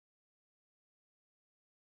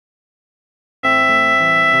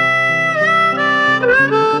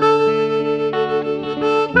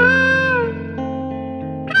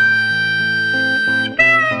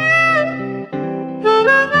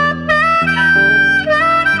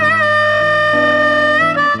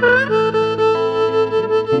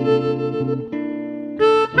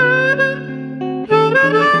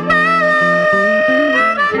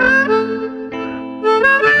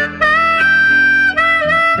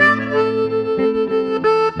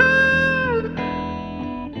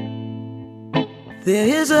There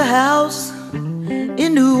is a house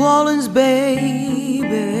in New Orleans,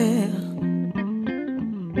 baby,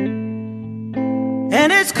 and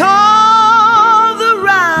it's called the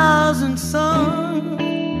Rising Sun.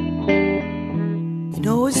 You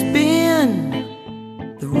know it's been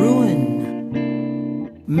the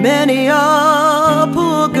ruin many a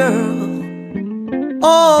poor girl.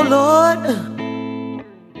 Oh Lord,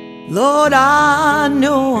 Lord, I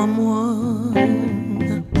know I'm one.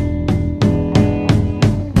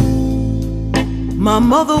 My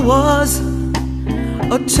mother was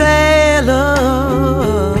a tailor.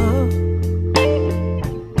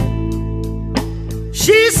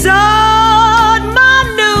 She sewed my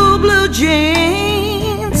new blue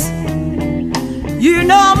jeans. You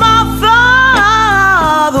know my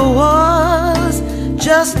father was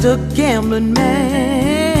just a gambling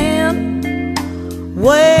man,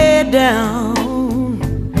 way down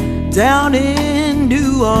in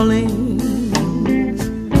New Orleans.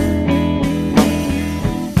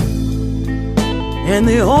 And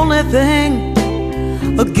the only thing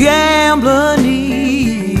a gambler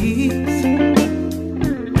needs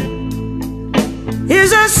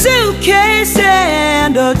is a suitcase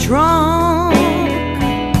and a trunk.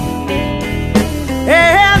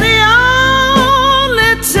 And the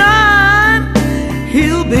only time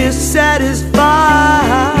he'll be satisfied,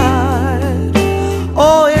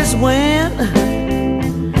 oh, is when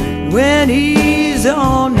he's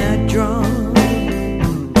on that drum.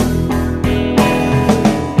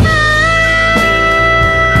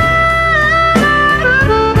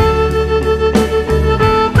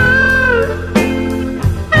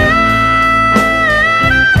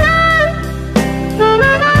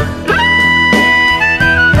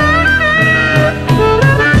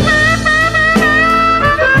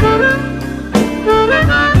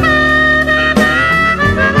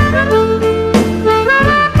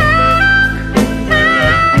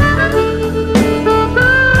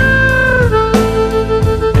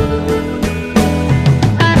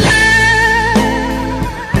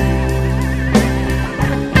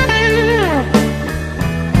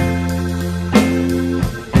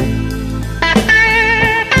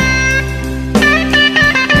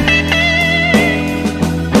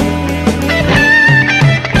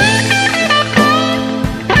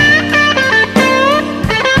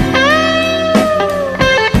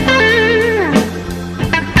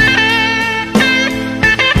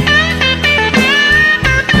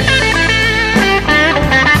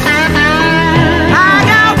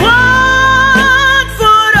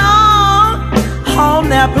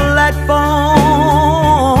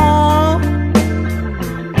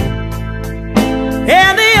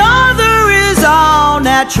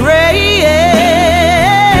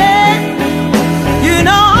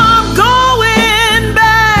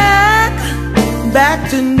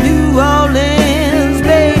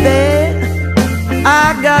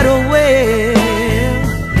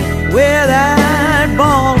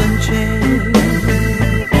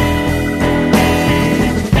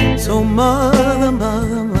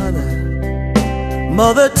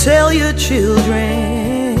 Mother, tell your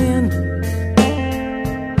children,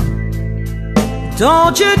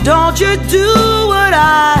 don't you do what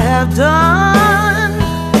I have done.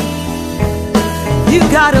 You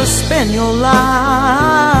gotta spend your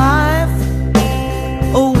life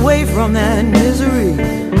away from that misery.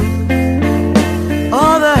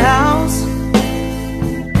 Oh, the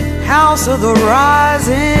house of the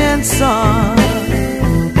rising sun.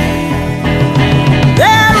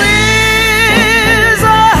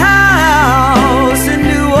 In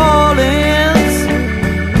New Orleans,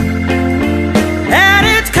 and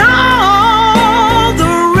it's called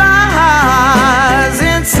the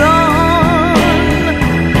Rising Sun.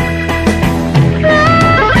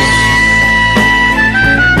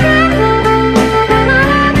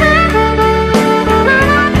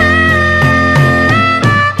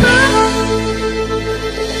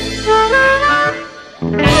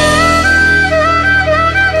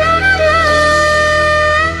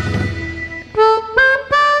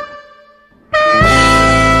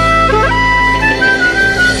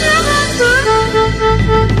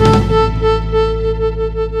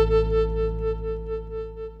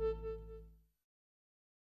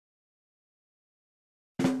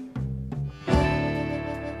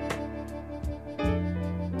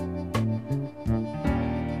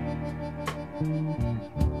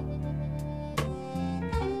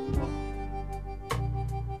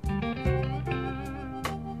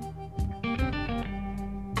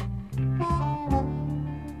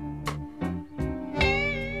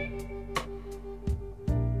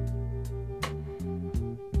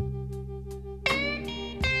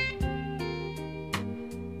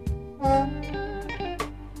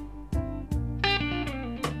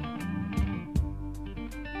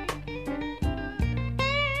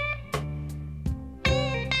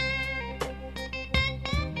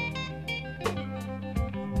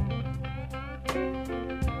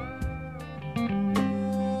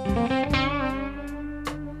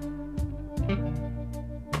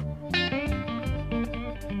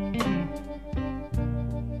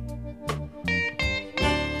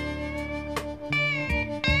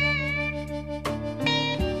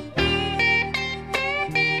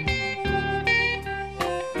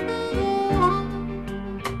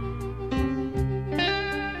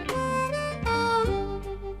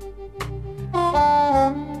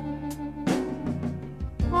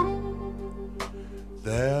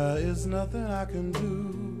 nothing I can do.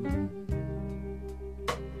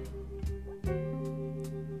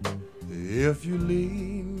 If you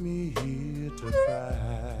leave me here to cry,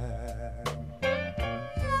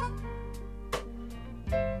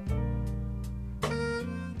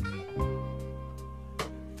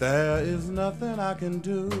 there is nothing I can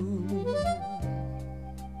do.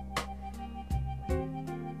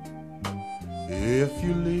 If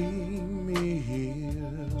you leave me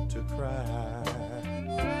here to cry,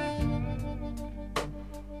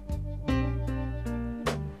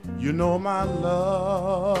 you know my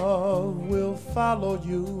love will follow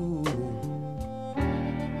you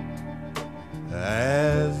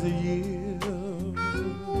as the years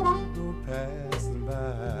go passing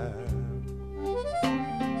by.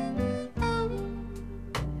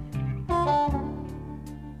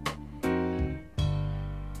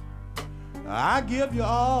 I give you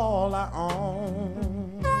all I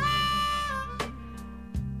own.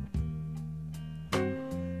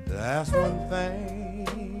 That's one thing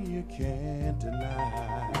you can't deny.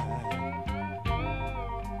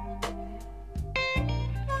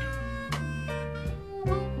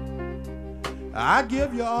 I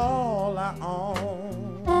give you all I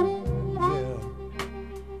own, yeah.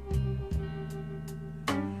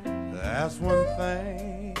 That's one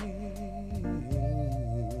thing you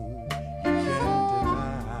can't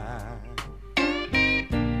deny.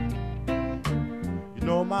 You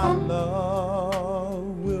know my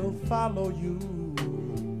love will follow you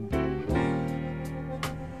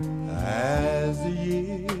as the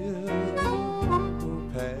years go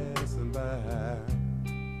passing by.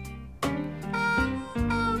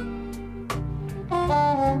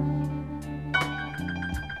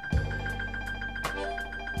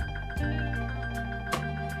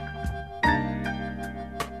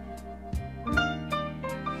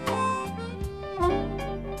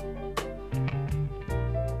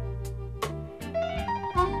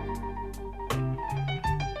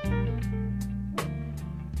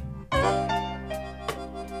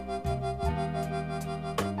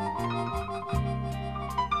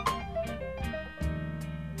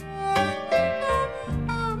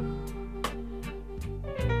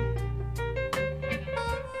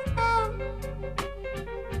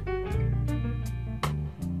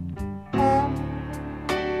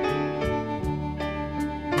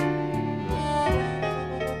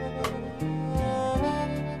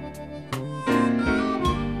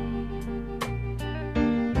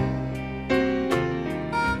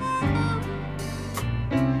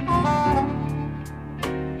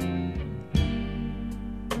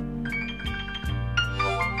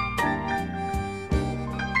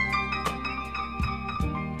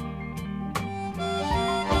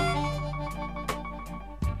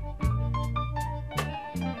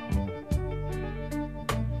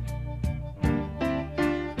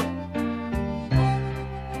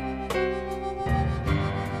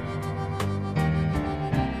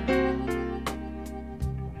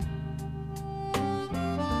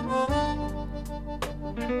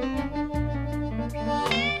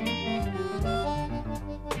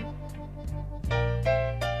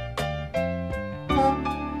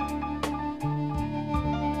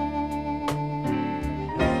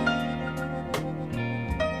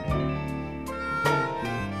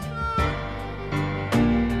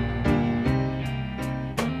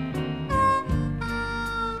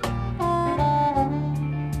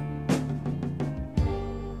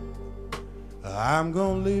 I'm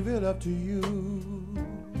gonna leave it up to you.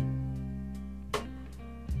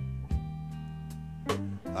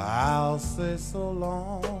 I'll say so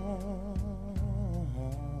long,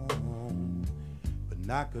 but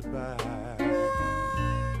not goodbye.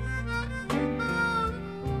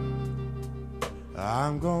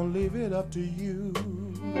 I'm gonna leave it up to you.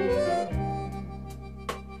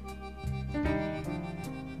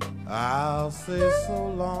 I'll say so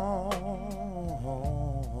long,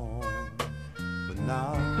 but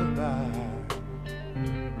not goodbye.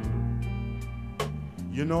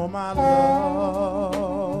 You know my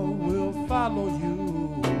love will follow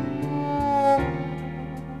you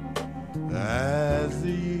as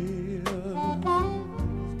the years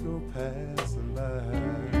go passing by.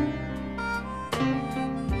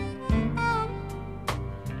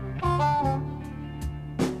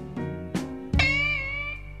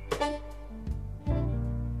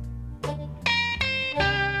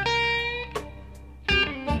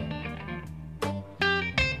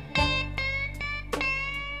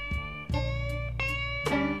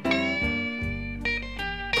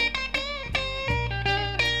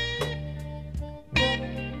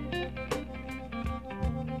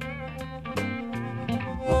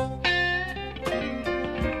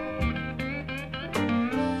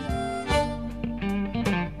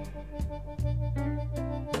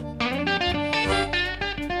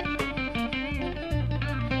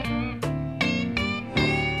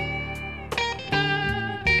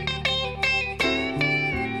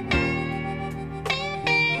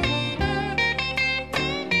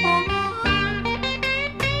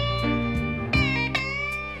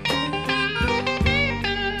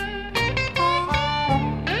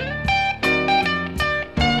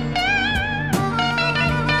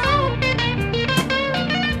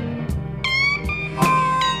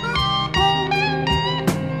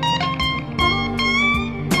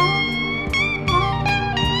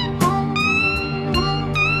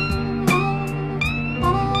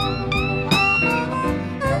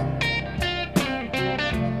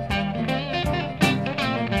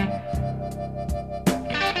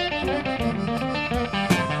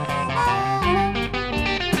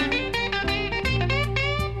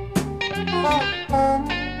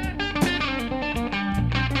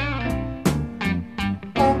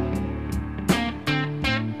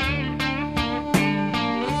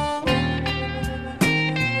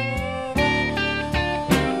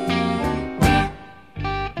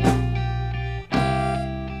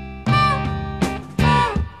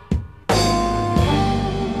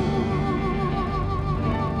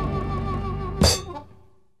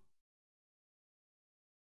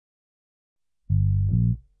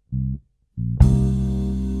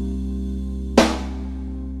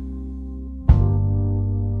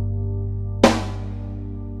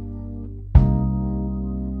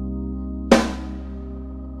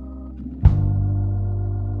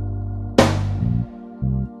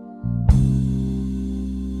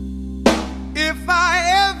 If I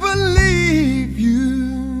ever leave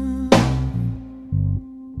you,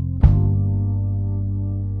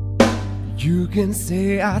 you can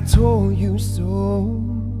say I told you so.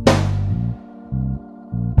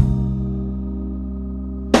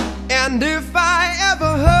 And if I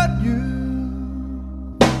ever hurt you,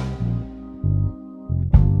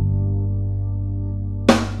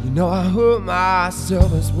 you know I hurt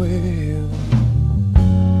myself as well.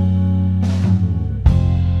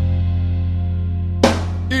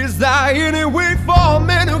 Is there any way for a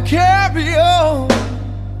man to carry on?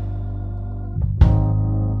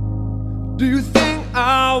 Do you think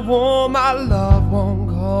I want my loved one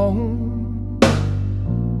gone?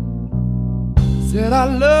 Said I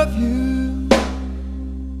love you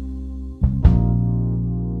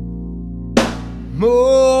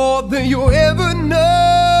more than you'll ever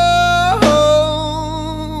know,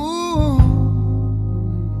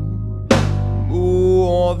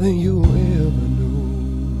 more than you'll ever know.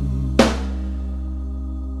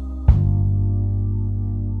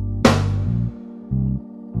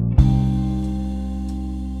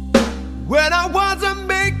 When I wasn't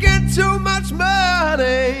making too much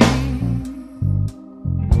money,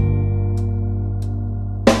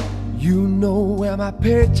 you know where my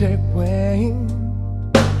paycheck went.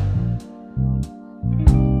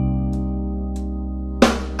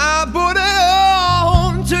 I put it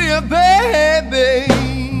on to you, baby,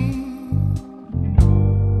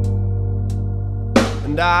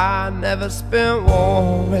 and I never spent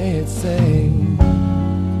one red cent.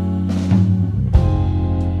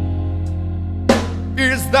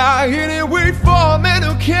 Is there any way for a man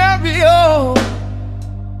to carry on?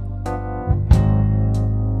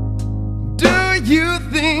 Do you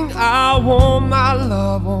think I want my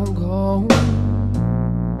love on gone?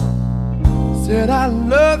 Said I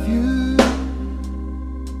love you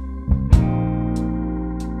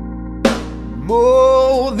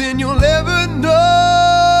more than you'll ever know,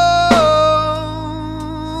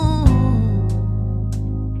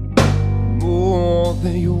 more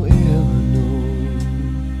than you'll ever know.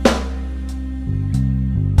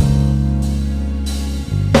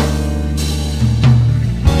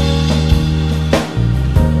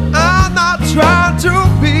 Trying to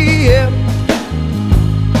be him,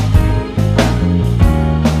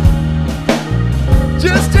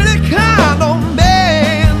 just any kind of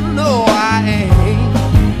man. No, I ain't.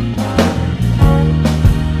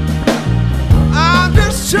 I'm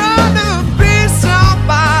just trying to be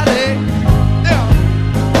somebody, yeah,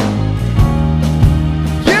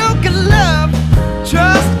 you can love,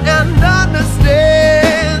 trust, and understand.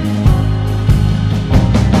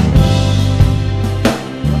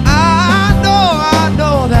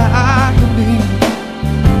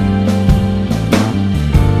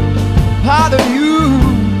 Part of you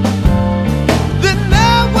that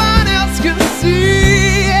no one else can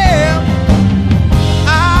see, yeah.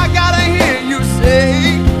 I gotta hear you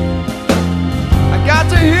say, I got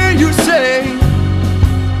to hear you say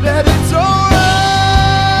that it's alright.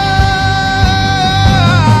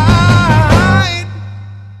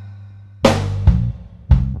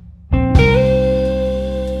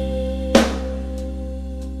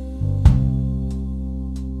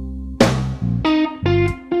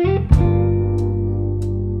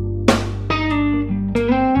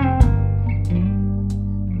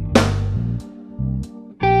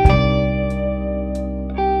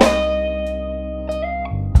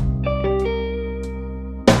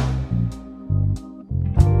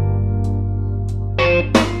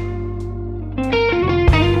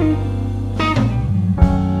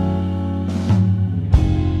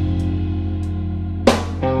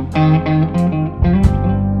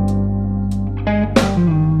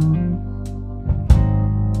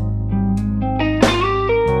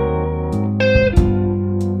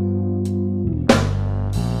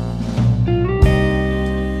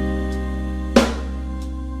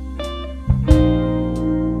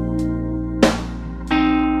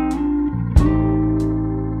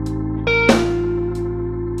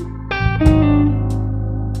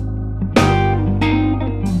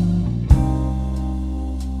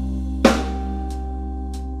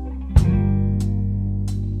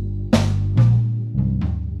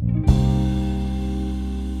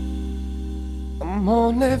 I'm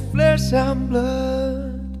only flesh and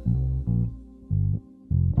blood,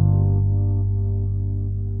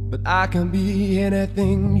 but I can be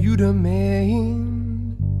anything you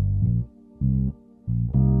demand.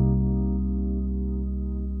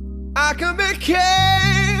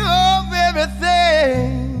 became of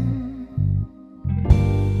everything.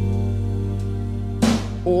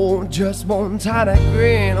 Oh, just one tiny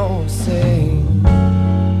grain of sand.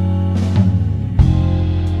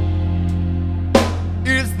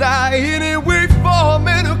 Is there any way for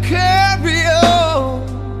me to carry on?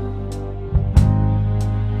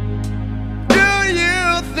 Do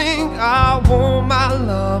you think I want my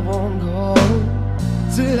love on gold?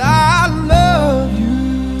 Till I love you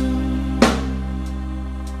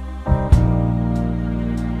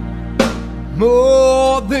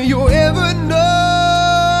more than you ever know.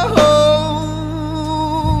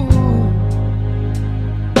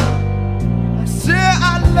 I say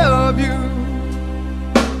I love you.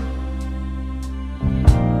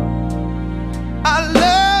 I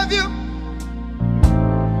love you.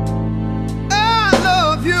 I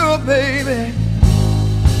love you, baby.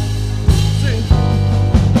 See,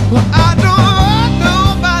 well, I don't want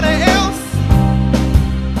nobody else.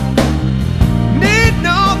 Need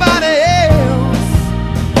nobody else.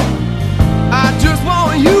 I just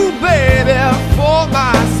want you, baby, for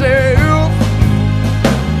myself.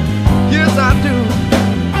 Yes, I do.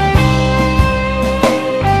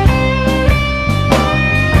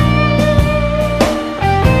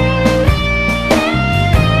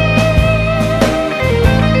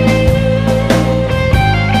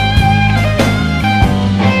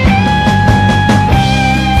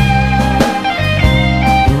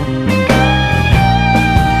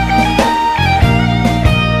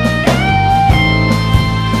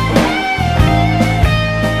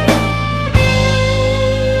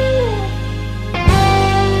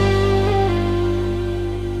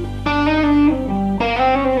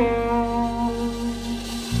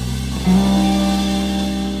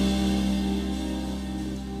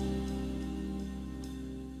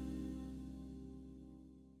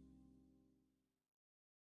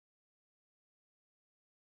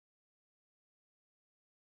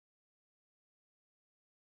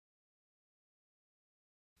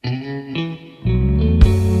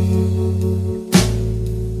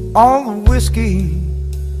 All the whiskey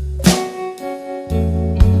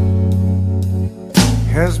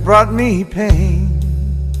has brought me pain,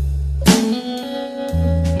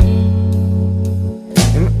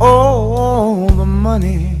 and all the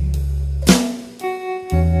money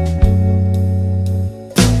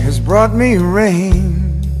has brought me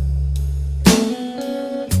rain.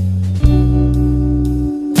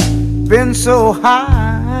 Been so high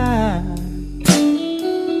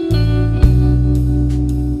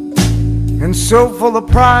and so full of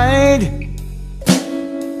pride,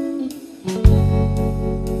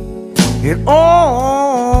 it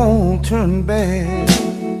all turned bad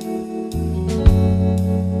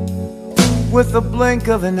with the blink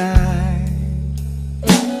of an eye.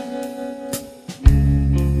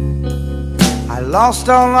 I lost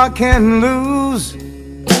all I can lose,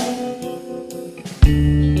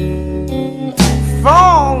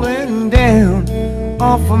 falling down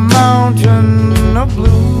off a mountain of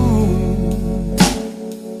blue.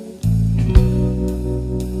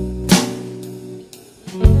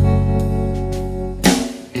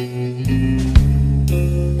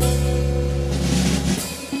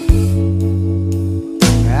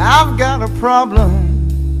 I've got a problem.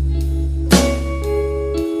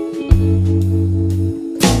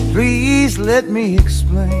 Please let me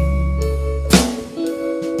explain.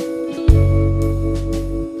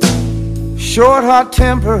 Short, hot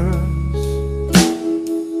tempers,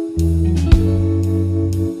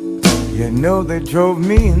 you know they drove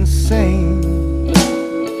me insane.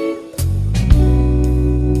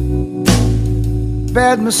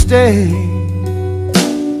 Bad mistake,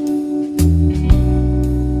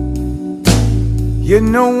 you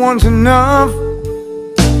know one's enough.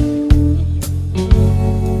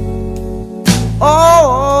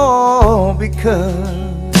 Oh, because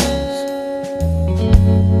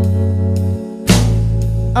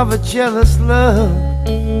of a jealous love.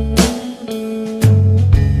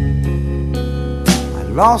 I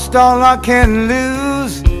lost all I can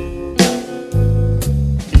lose,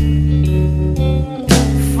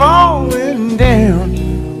 falling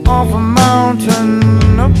down off a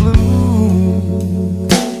mountain of blue.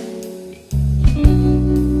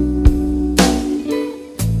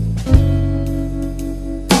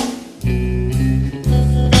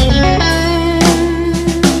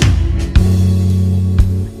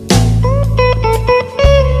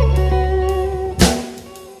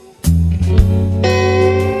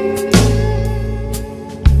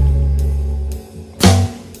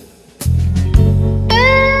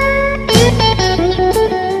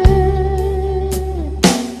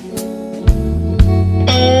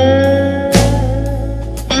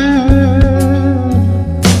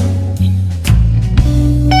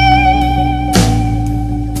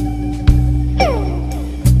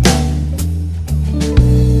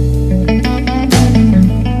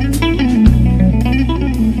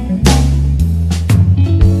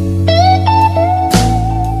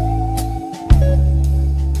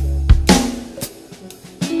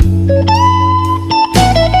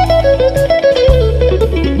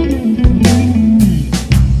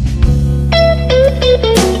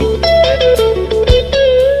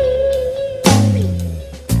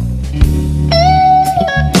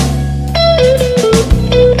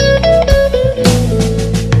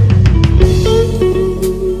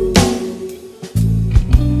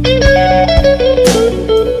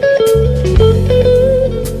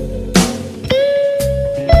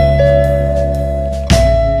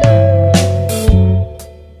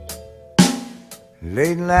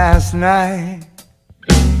 last night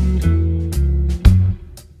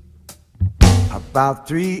about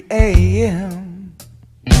 3 a.m.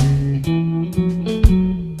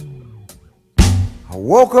 I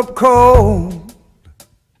woke up cold,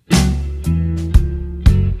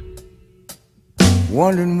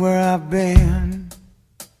 wondering where I've been.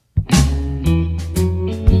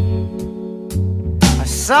 I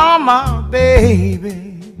saw my baby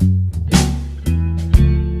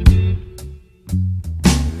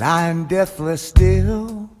lying deathless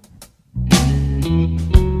still.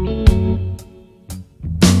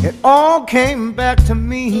 It all came back to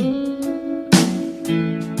me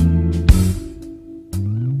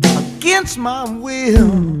against my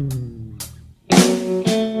will.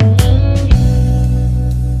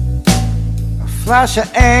 A flash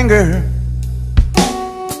of anger.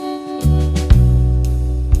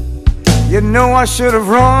 You know I should have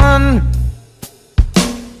run.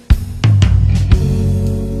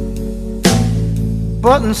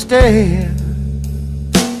 But instead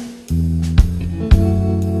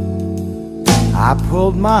I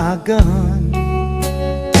pulled my gun.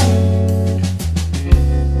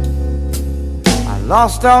 I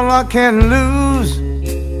lost all I can lose,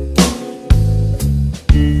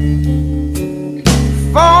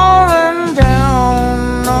 falling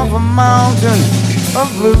down off a mountain of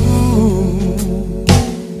blues.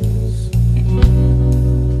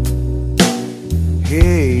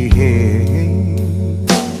 Hey, hey, hey.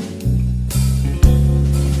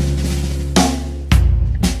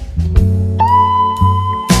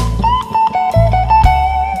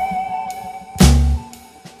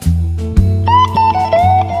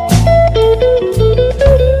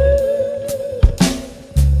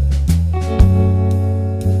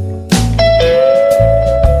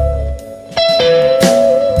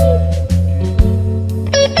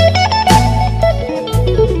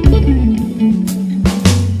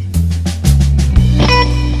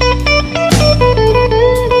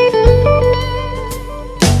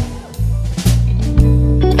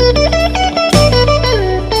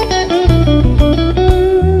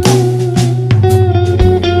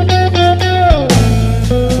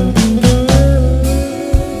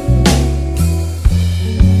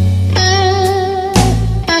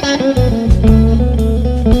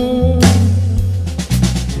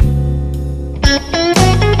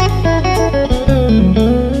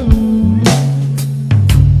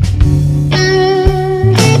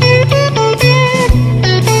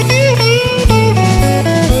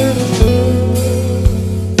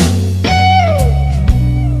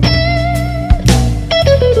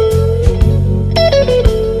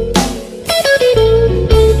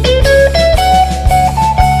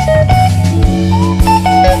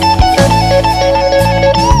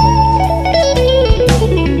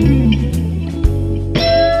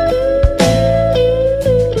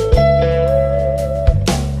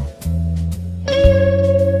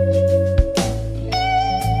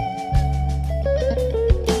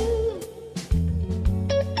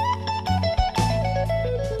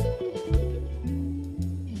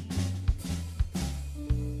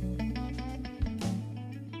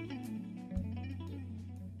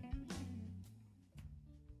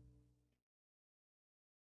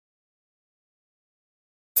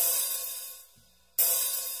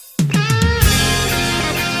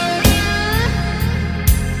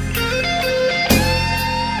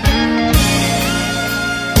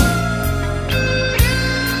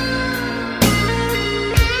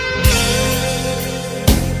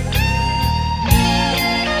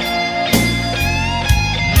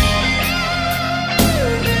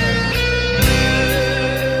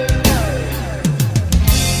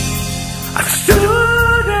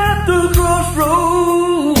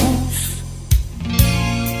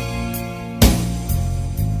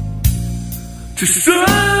 To so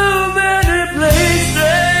many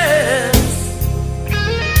places,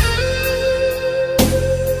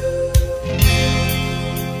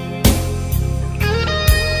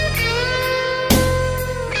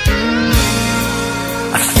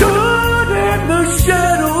 I stood in the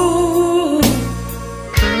shadow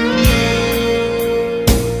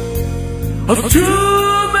of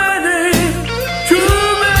too many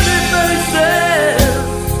faces.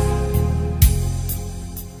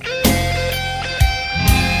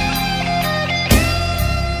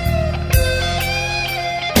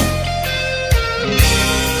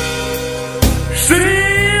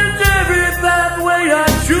 Seems every pathway I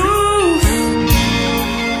choose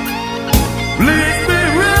leads me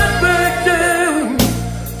right back down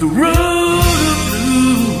the road of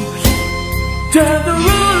blues, down the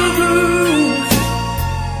road of blues,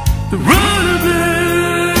 the road of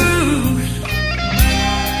blues.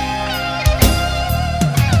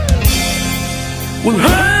 Well,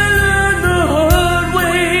 I learned the hard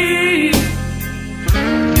way.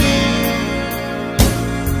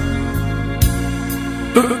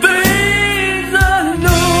 The things I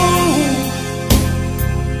know.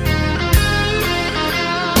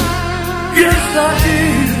 Yes, I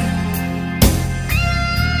did.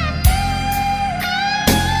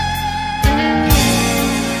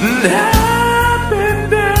 And I've been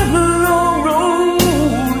down the long road.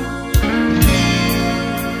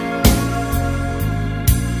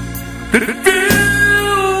 That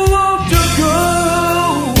you want to go.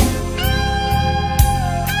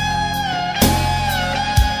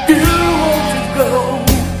 You want to go.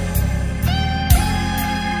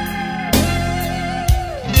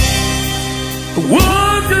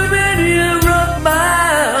 Walk too many a rough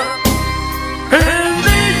mile and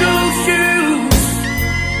leave those shoes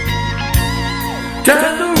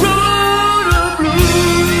down the road of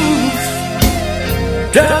blues.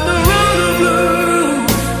 Down the road of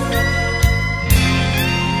blues.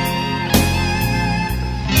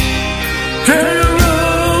 Down the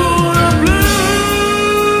road of blues.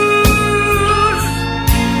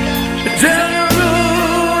 Down the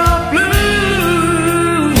road of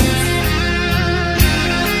blues.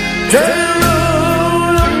 Down the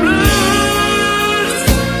road of blues.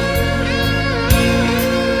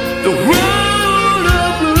 The road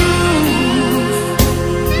of blues.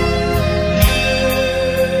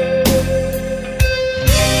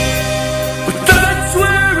 But that's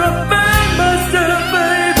where I found myself,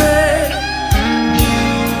 baby.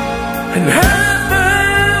 And I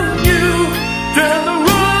found you down the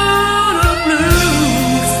road of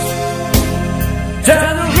blues.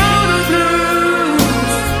 Down the road of blues.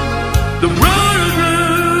 The road of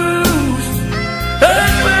blues.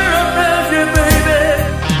 That's where I found you, baby.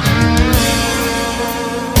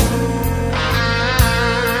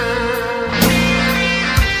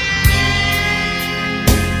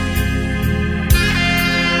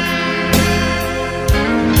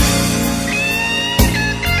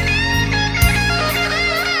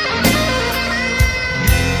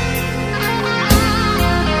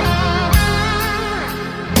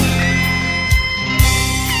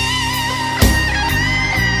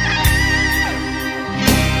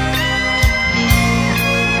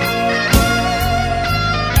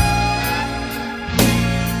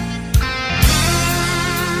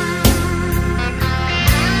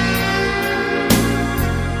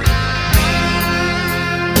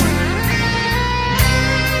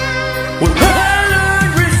 Well, I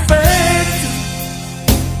learned respect.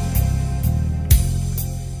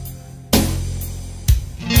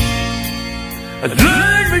 I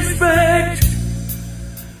learned respect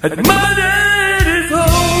at my daddy's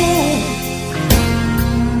home.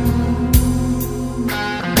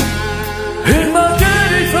 In my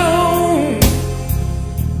daddy's home.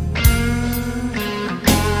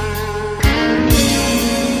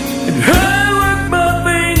 And I work my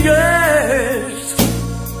fingers.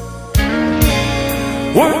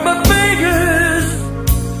 Work my fingers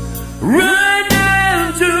right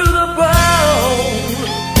down to the bone.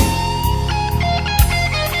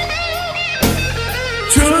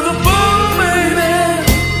 To the bone, baby.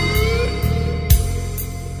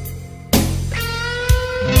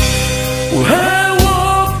 Well, I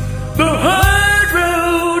walk the hard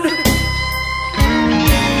road.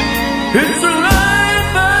 It's the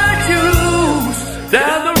life I choose.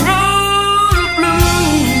 Down the road of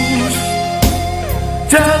blues.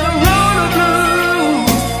 Down the road of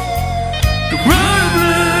blues. The road of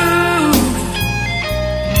blues.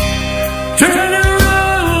 Down the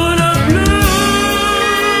road of blues.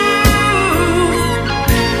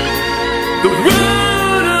 The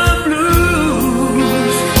road of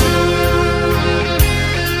blues.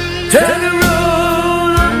 Down the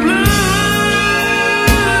road of blues.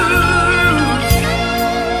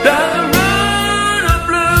 Down the road of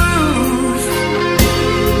blues.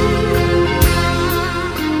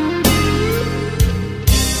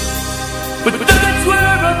 But that's where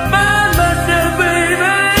I find myself,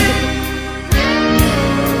 baby.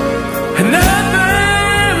 And I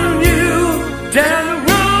found you down the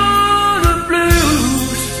road of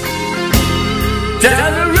blues.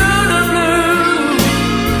 Down the road of blues.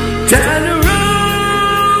 Down the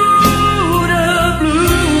road of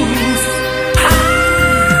blues.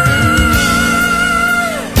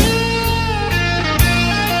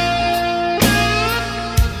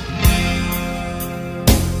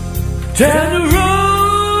 Down the road.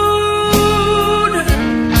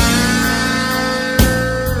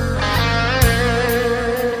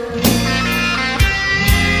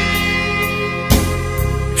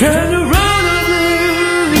 Down the road of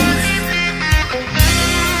blues.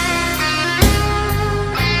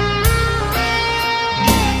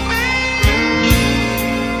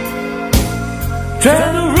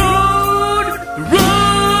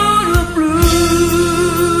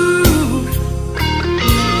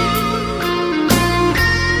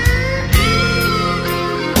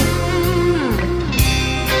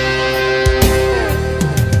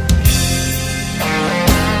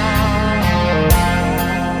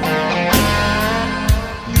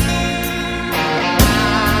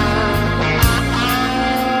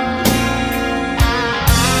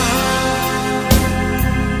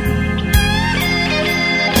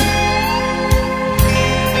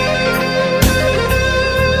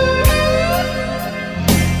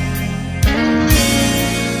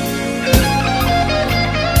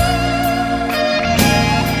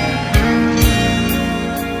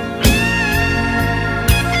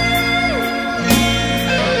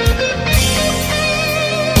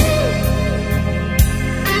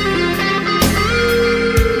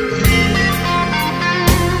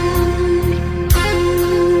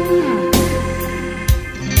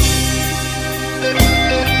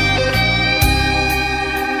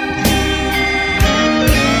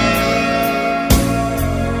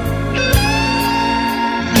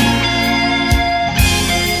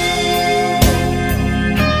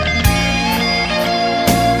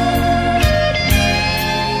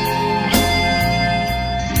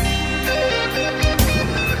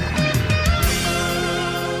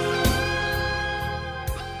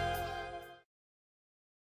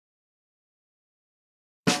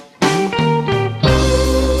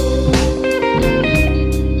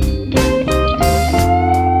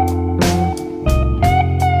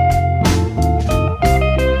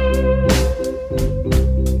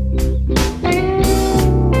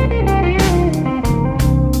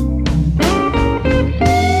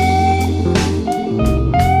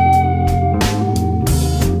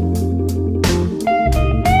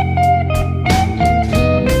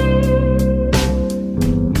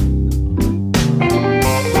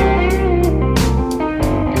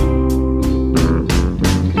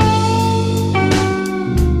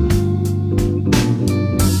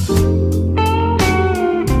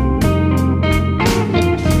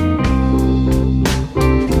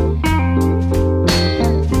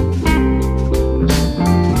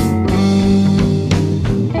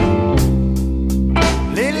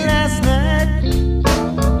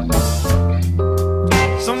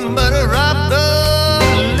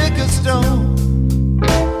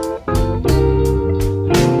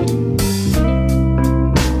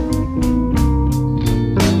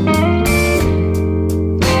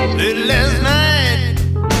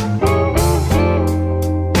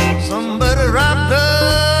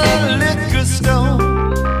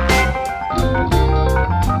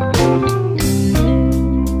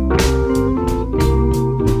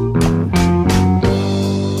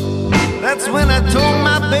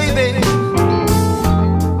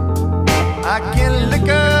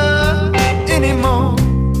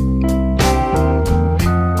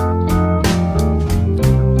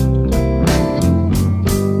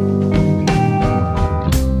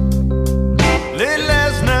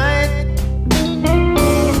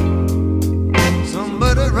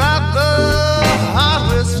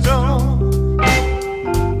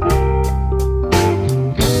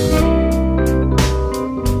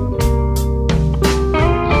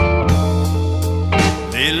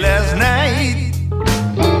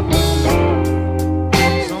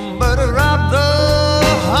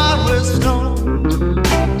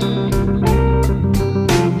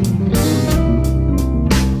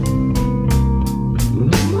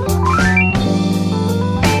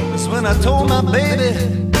 my baby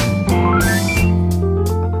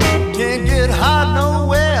can't get hot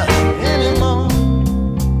nowhere anymore.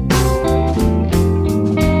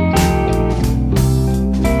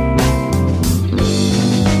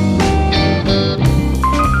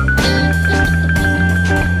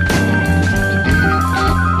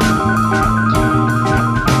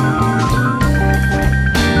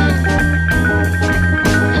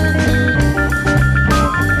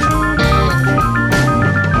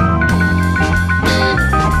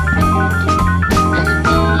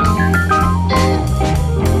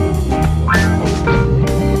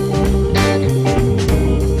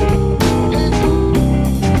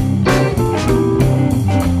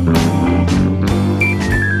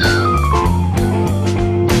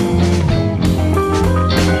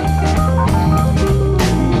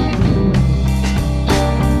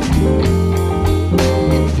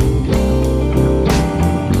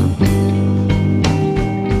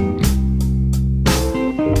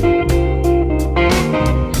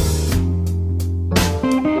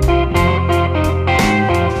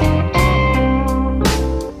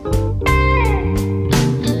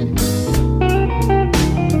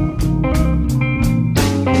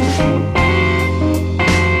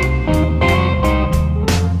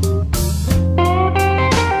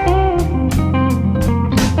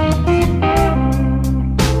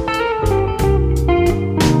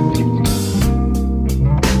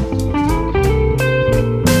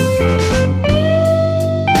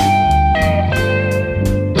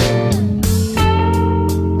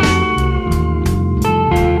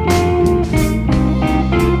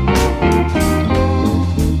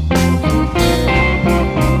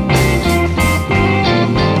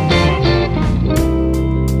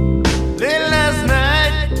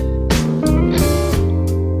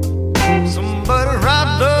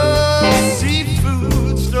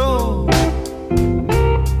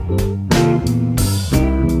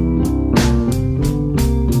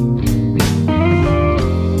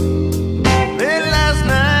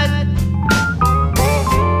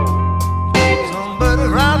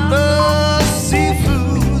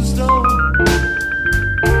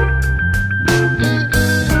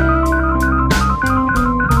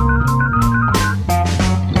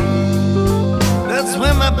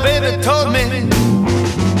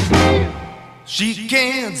 She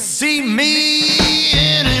can't see me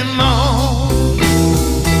anymore.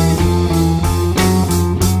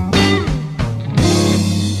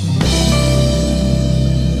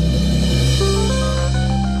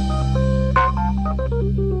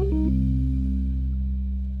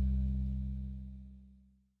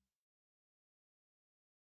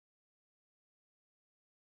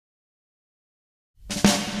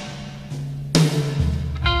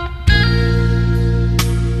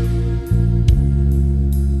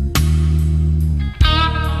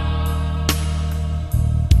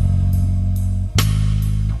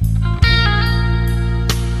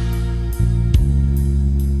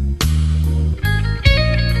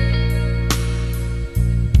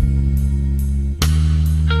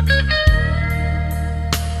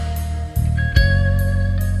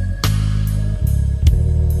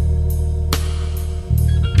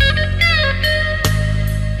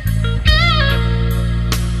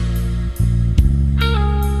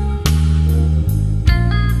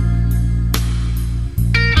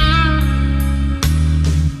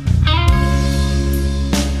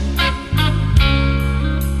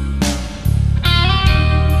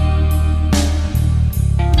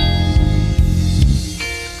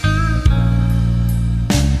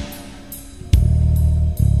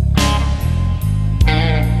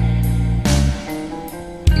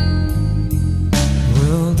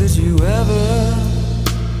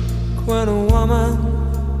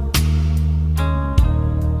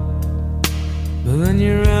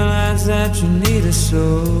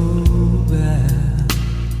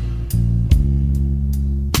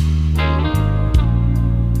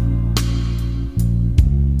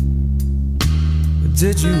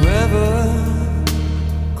 Did you ever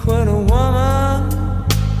quit a woman?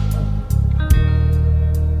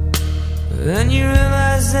 Then you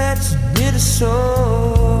realize that you need her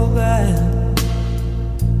so bad.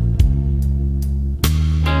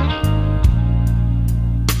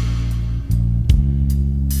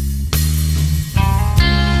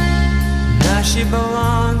 Now she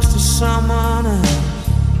belongs to someone else,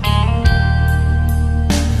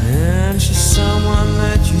 and she's someone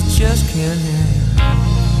that you just can't have.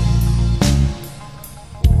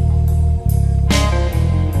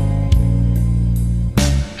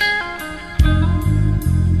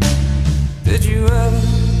 Did you ever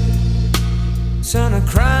turn a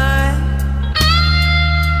cry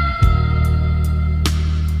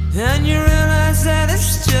and you realize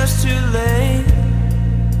just too late.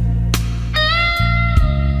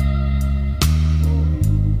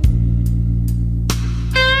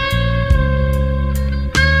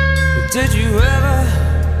 Did you ever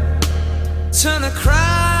turn to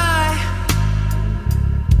cry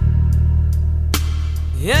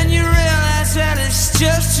and you realize that it's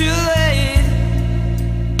just too late?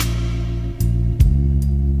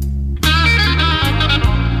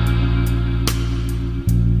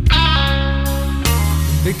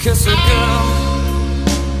 Because the girl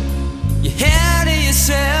you had to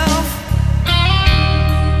yourself,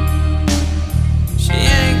 she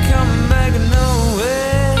ain't coming back no way.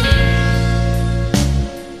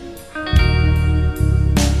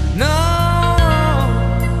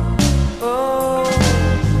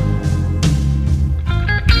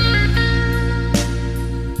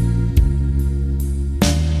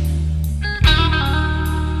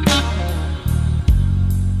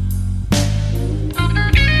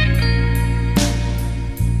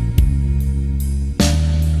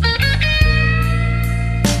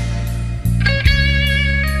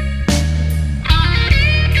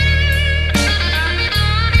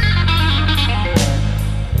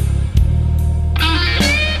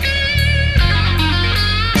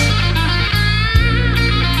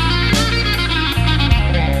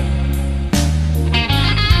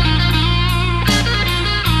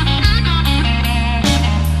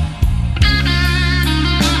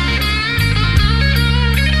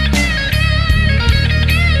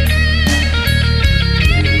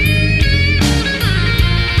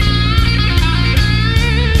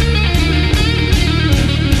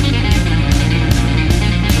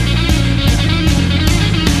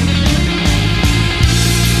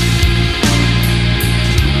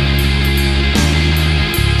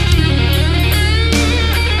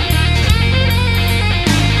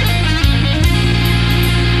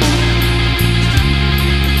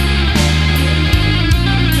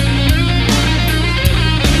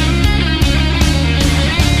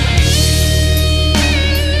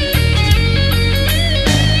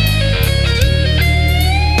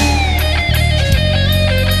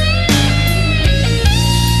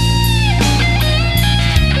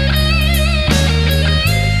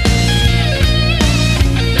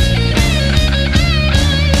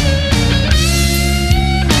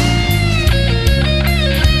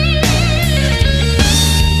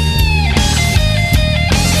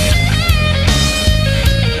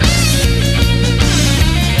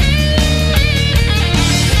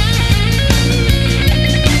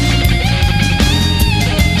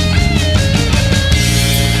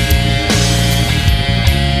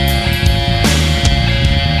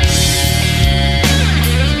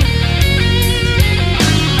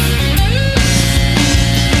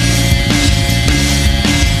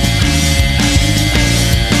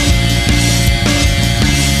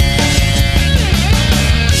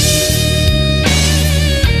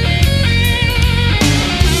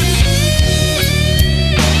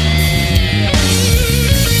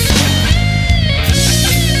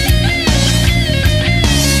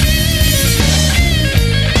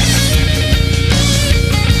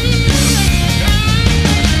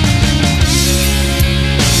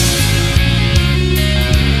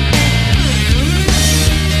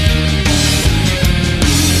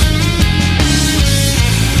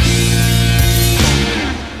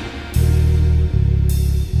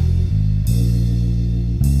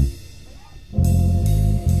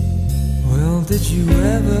 Did you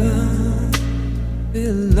ever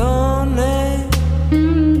feel lonely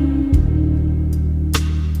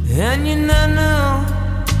and you not know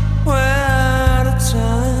where to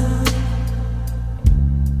turn?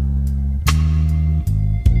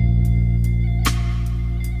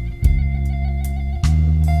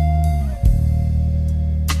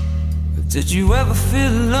 Did you ever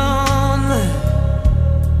feel lonely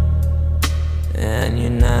and you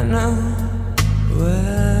not know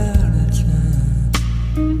where to turn?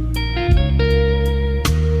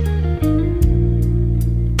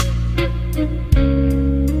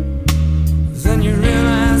 Then you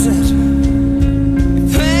realize that you're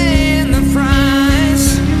paying the price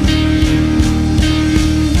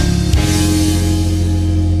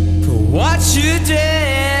for what you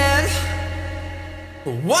did,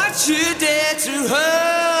 for what you did to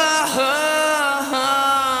her.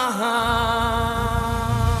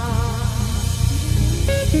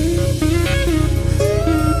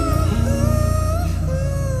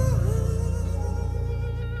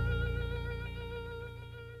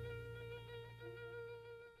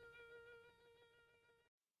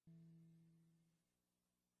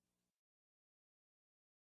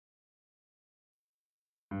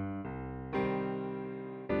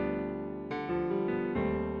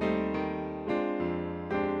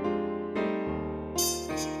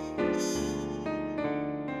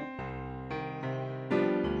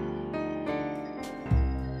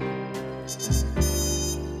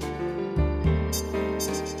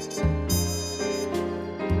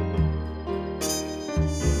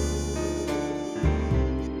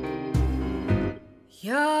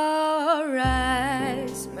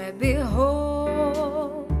 be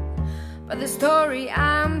whole. But the story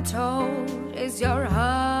I'm told is your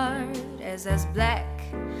heart is as black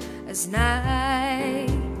as night.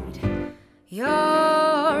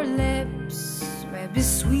 Your lips may be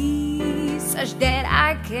sweet, such that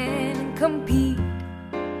I can compete,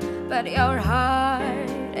 but your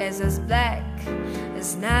heart is as black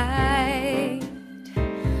as night.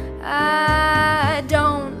 I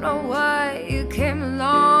don't know why you came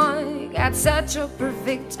along at such a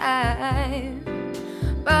perfect time,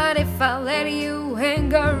 but if I let you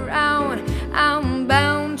hang around, I'm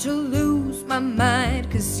bound to lose my mind.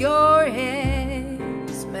 'Cause your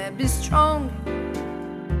hands may be strong,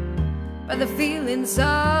 but the feelings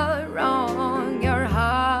are wrong. Your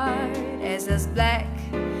heart is as black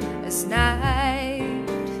as night.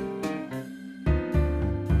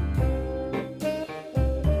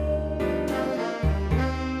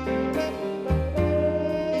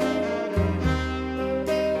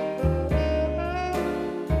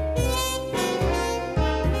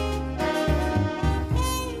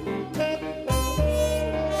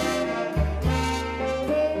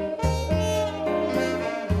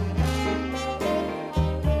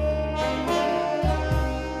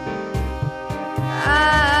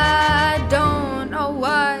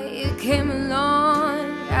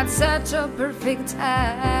 Such a perfect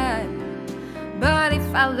time, but if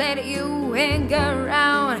I let you hang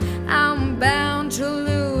around, I'm bound to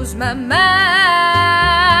lose my mind.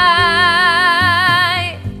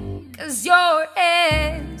 'Cause your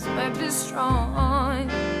hands might be strong,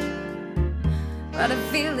 but the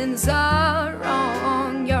feelings are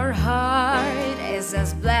wrong. Your heart is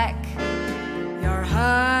as black, your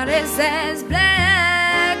heart is as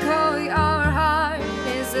black, oh, your heart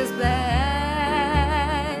is as black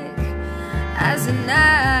as a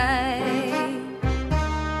night.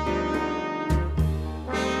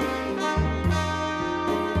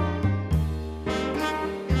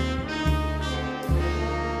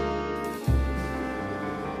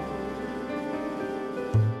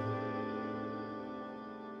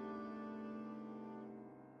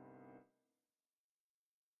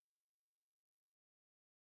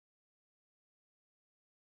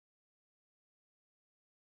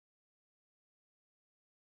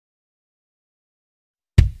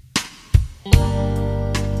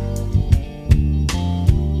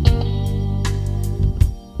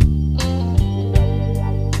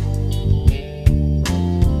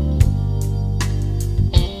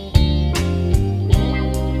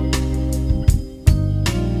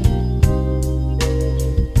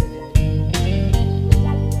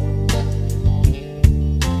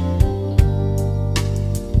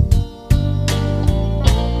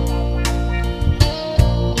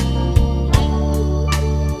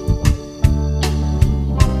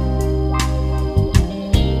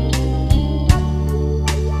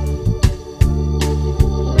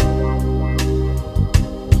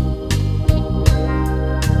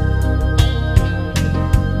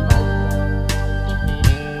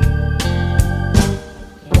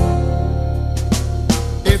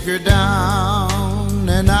 If you're down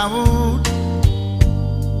and out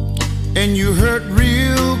and you hurt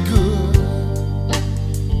real good,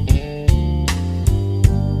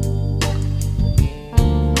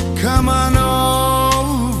 come on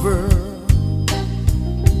over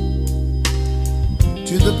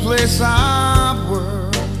to the place I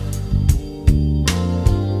work.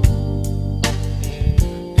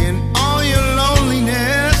 In all your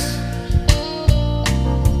loneliness,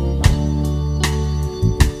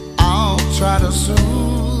 try to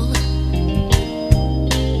soothe.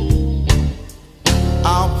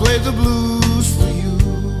 I'll play the blues for you.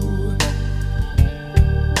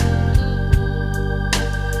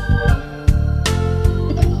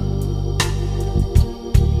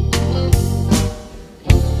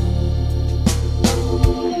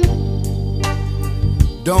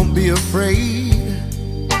 Don't be afraid.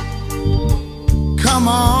 Come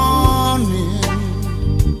on in.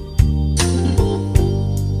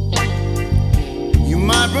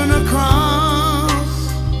 Might run across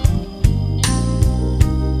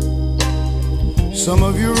some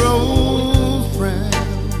of your old friends.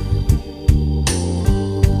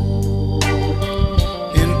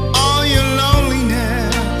 In all your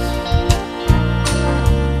loneliness,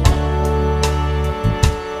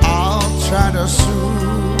 I'll try to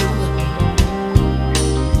soothe.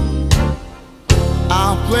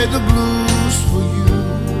 I'll play the blues for you.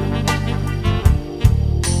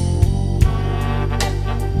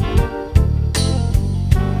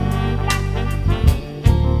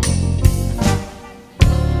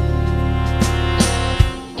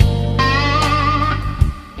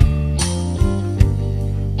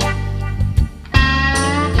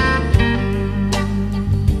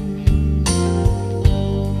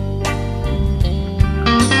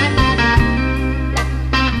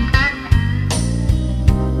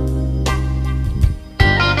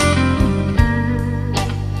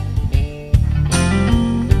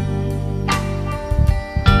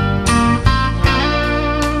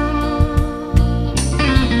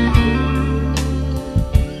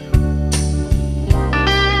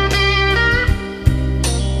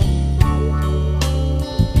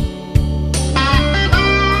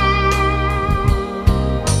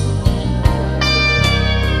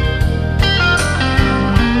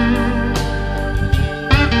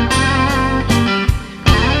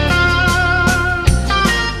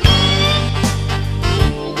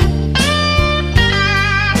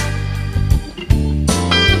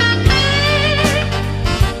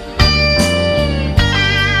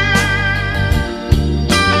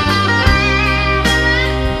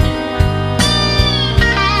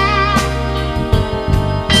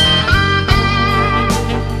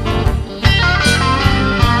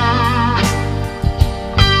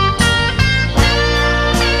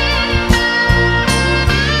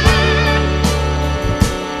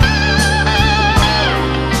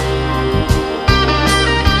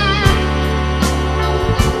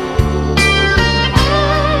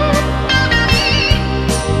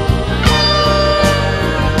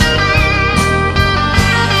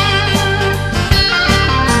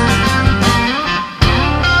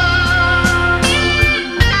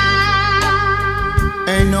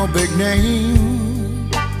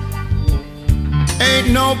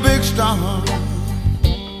 ain't no big star.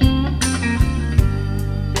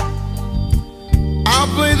 I'll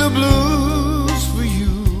play the blues for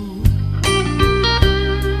you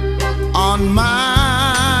on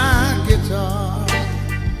my guitar.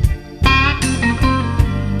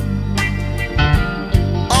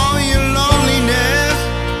 All your loneliness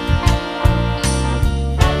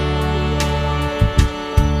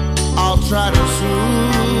I'll try to soothe.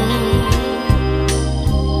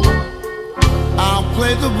 I'll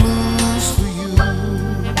play the blues for you.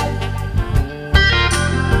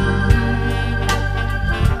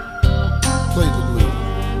 Play the blues.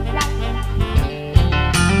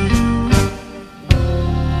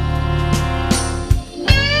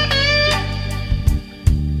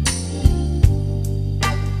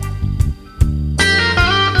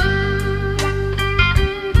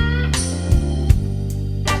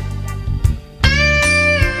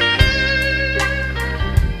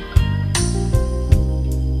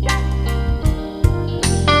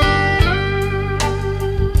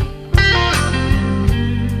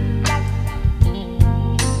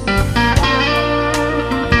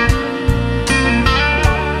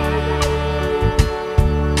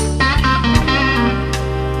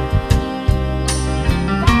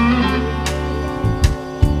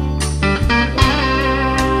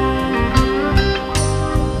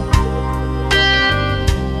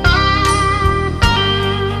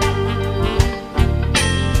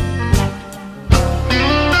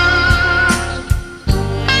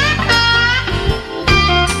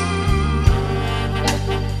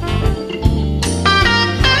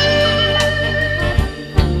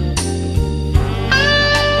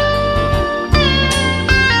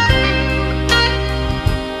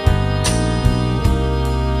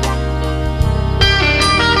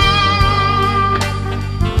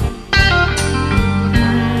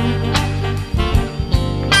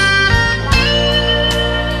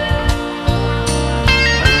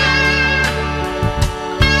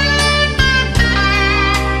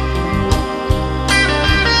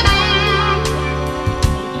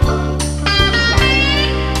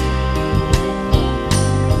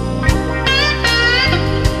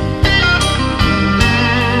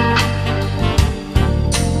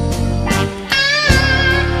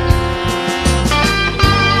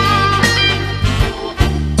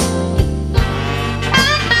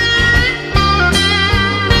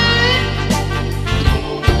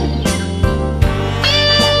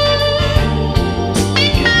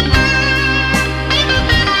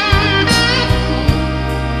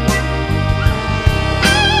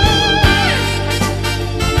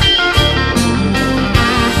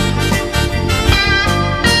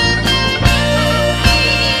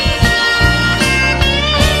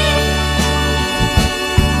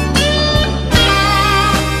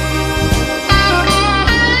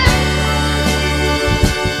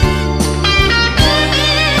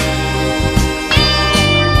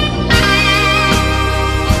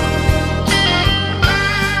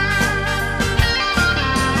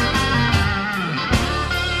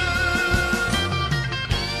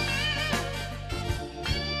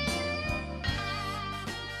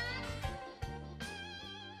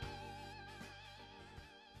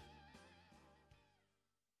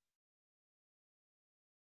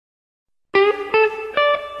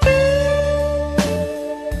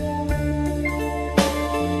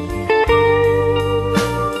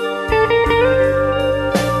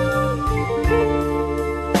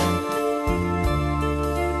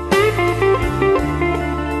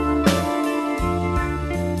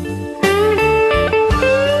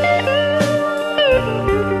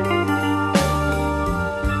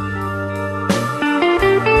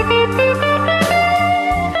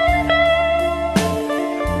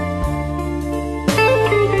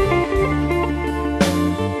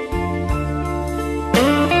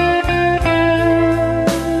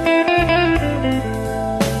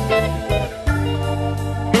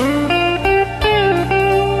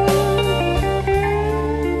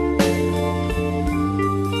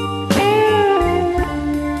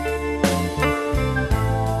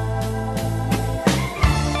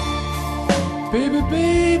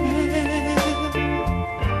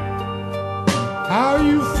 how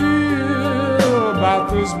you feel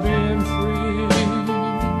about this being free.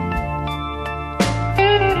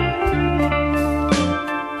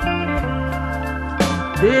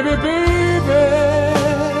 Baby, baby,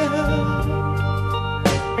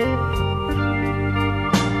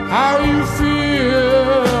 how you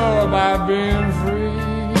feel about being free.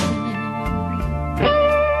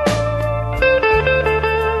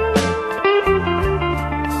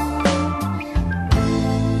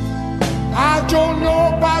 I don't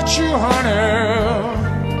know about you,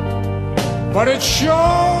 honey, but it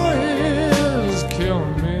sure is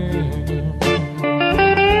killing me.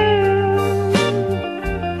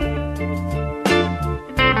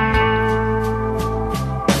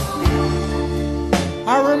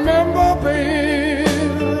 I remember, babe,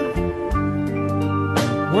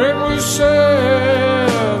 when we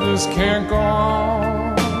said this can't go on.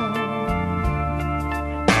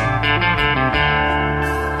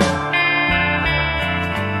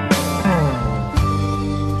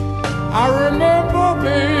 I remember,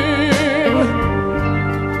 babe,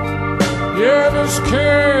 yeah, this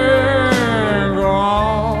can't go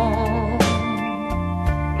on.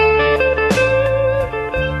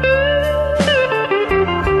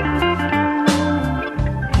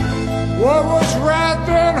 What was right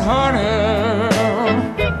then, honey,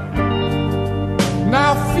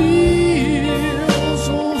 now feels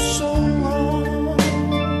oh so long.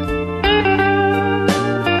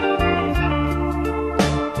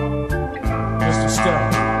 Mr. Stella.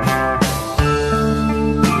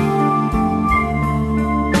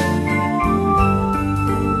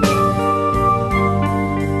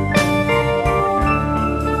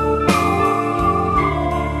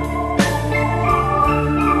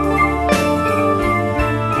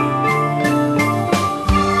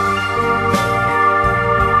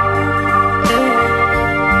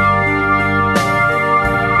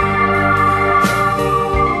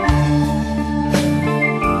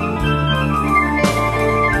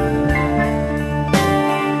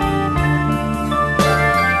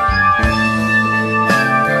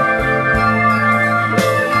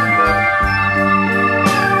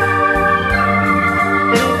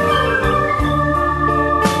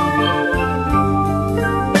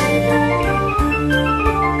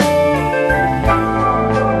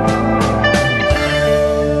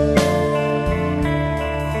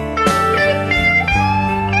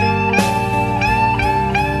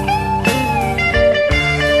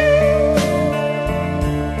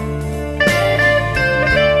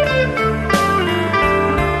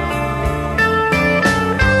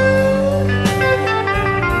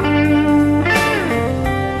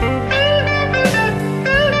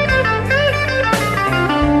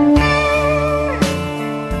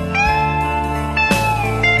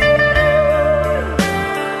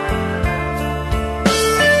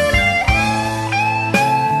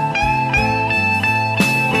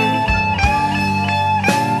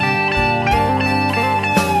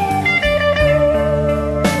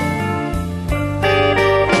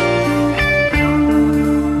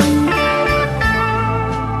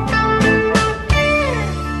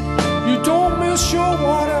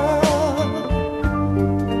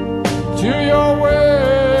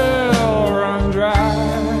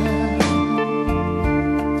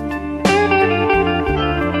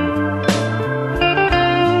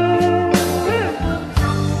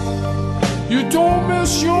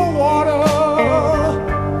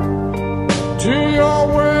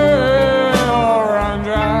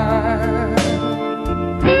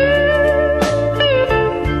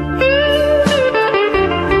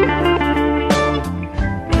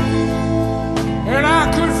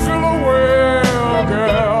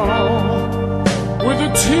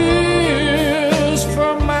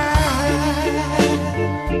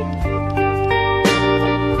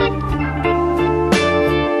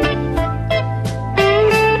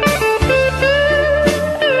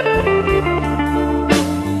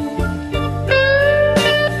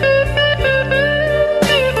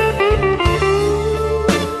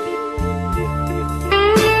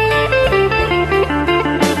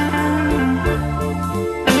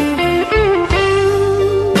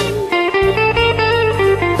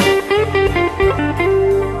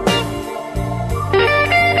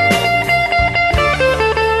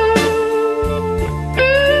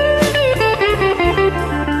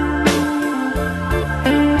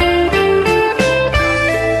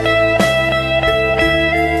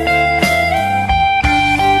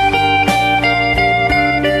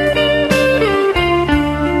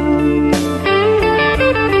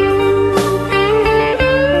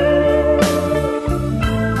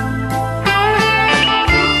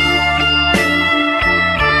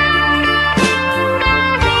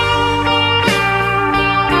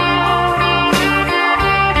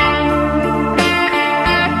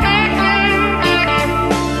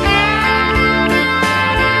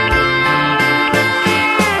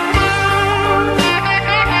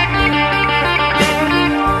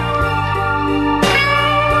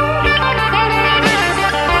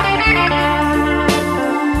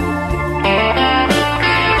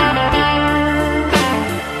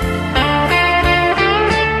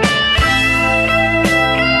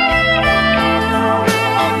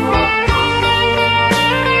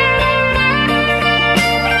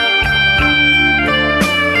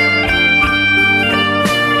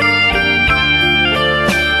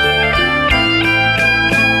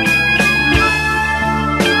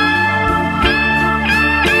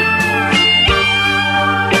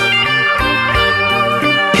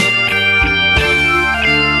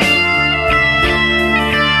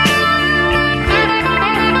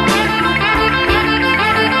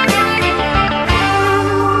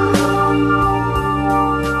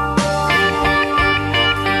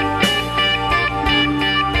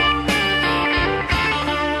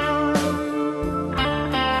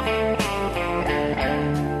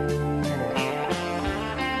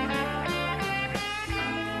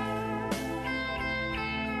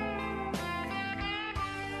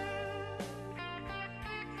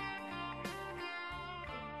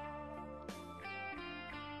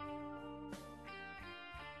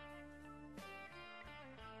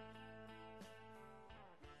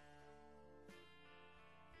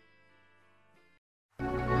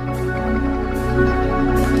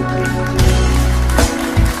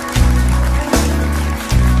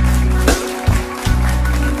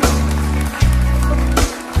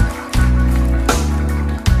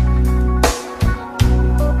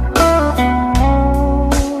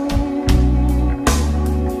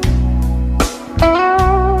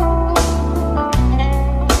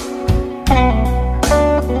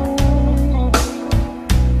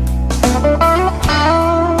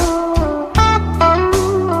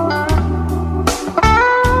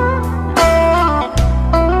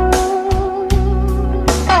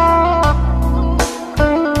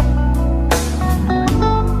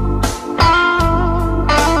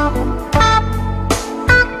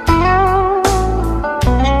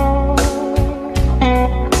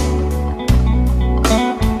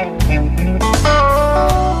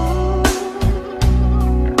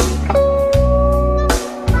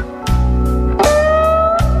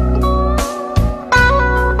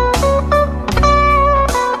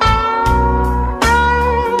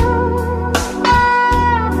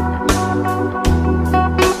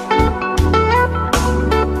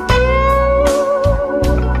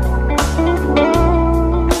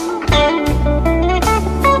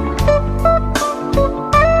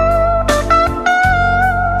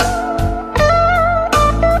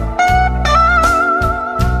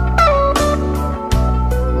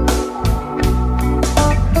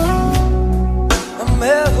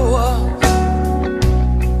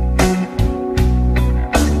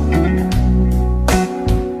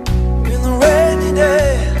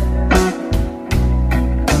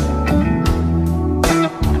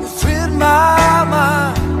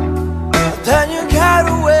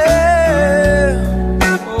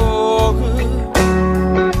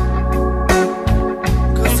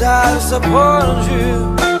 disappointed you.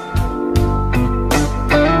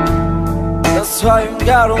 That's why you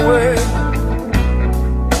got away.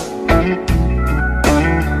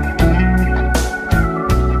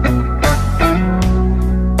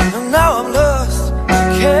 And now I'm lost in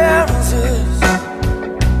Kansas.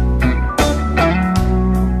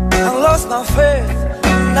 I lost my faith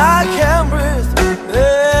and I can't breathe.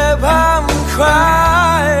 Babe, I'm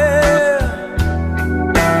crying,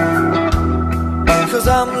 'cause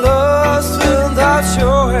I'm lost without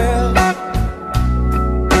your help.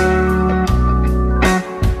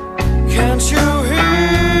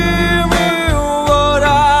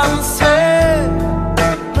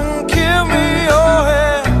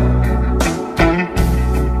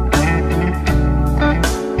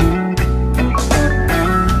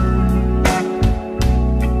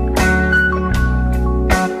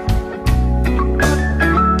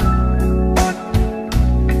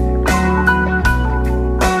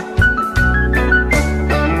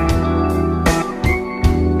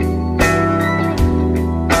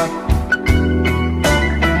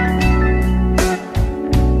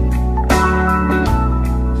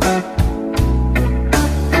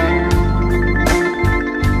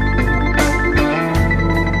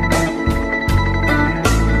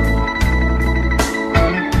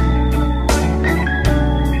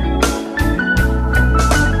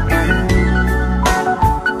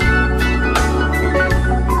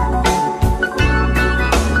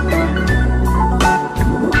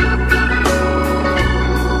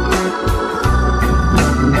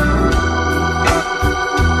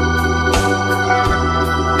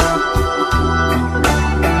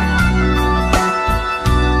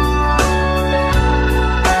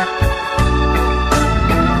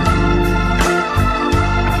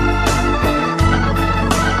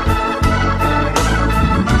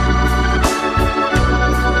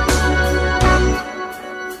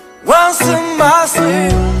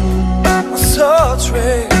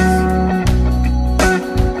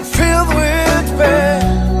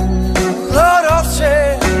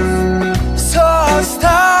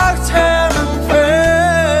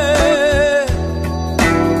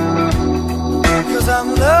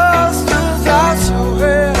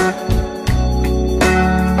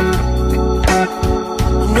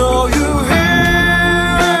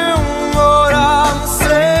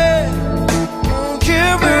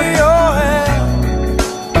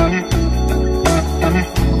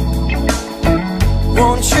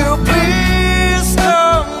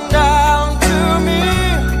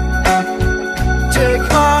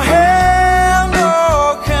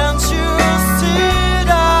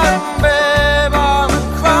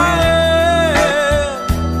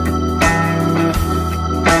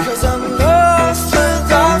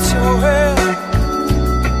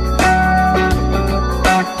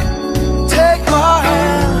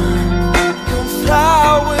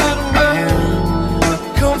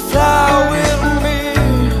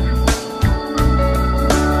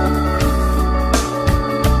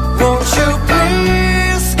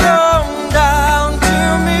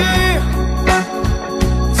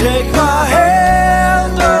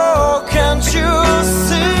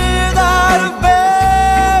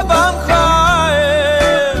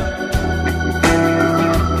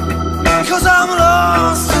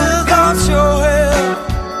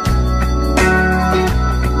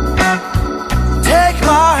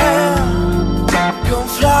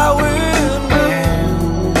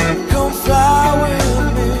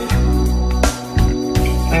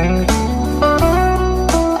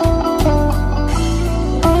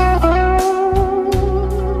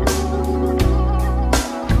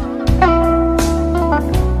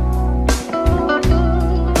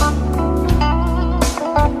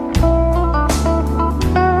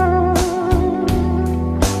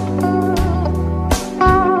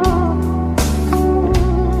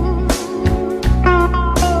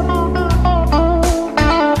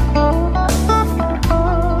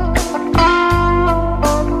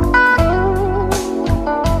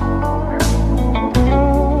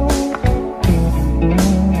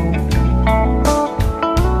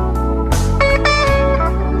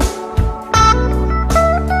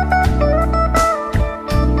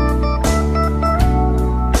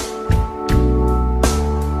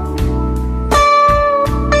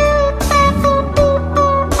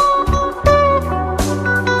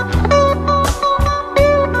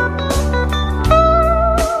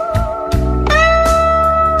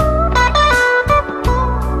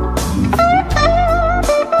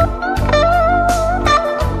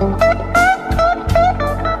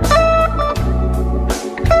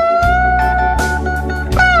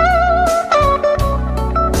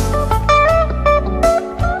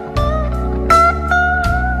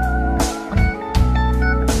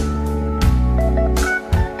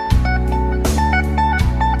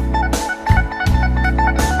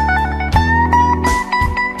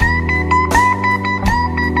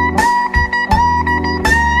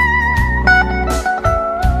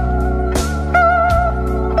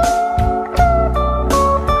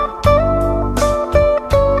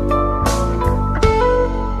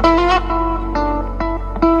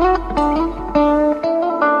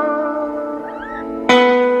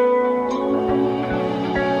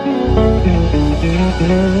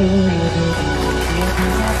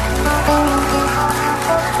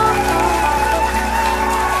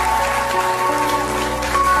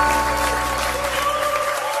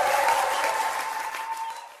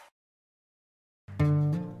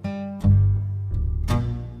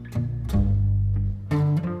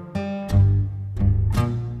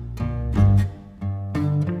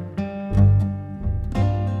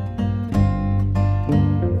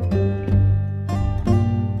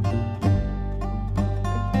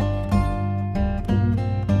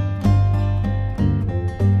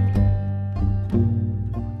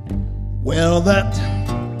 Well, that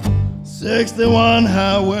 61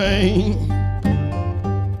 highway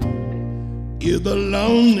is the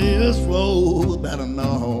loneliest road that I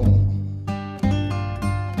know.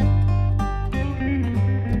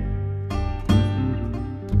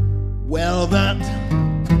 Well, that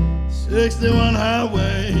 61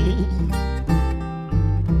 highway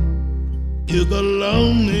is the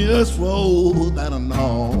loneliest road that I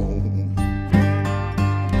know.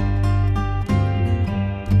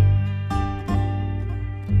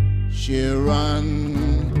 She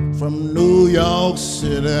run from New York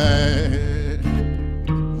City,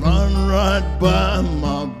 run right by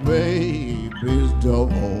my baby's door.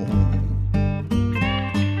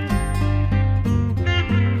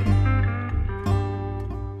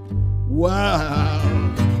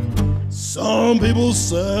 Wow, some people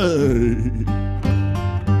say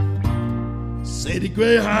the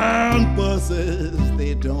Greyhound buses,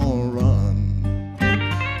 they don't run.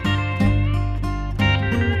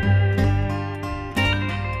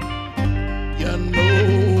 You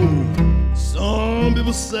know, some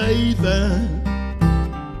people say that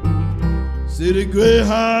the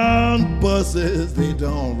Greyhound buses, they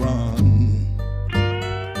don't run.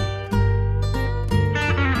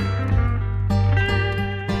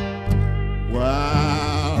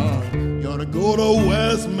 Go to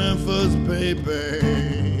West Memphis, baby.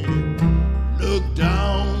 Look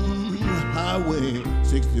down Highway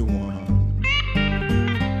 61.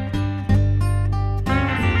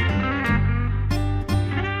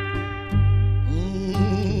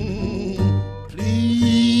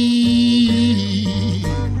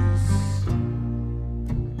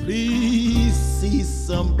 Please see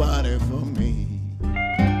somebody for me.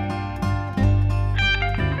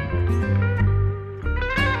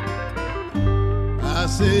 I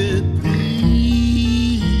said,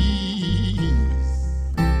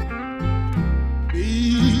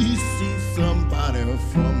 please see somebody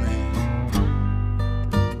for me.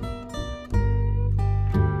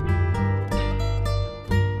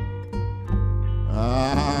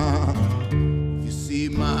 If you see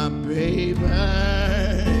my baby,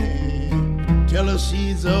 tell her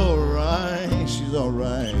she's alright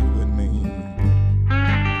with me.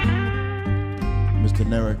 Mr.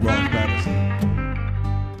 Henrik Patterson.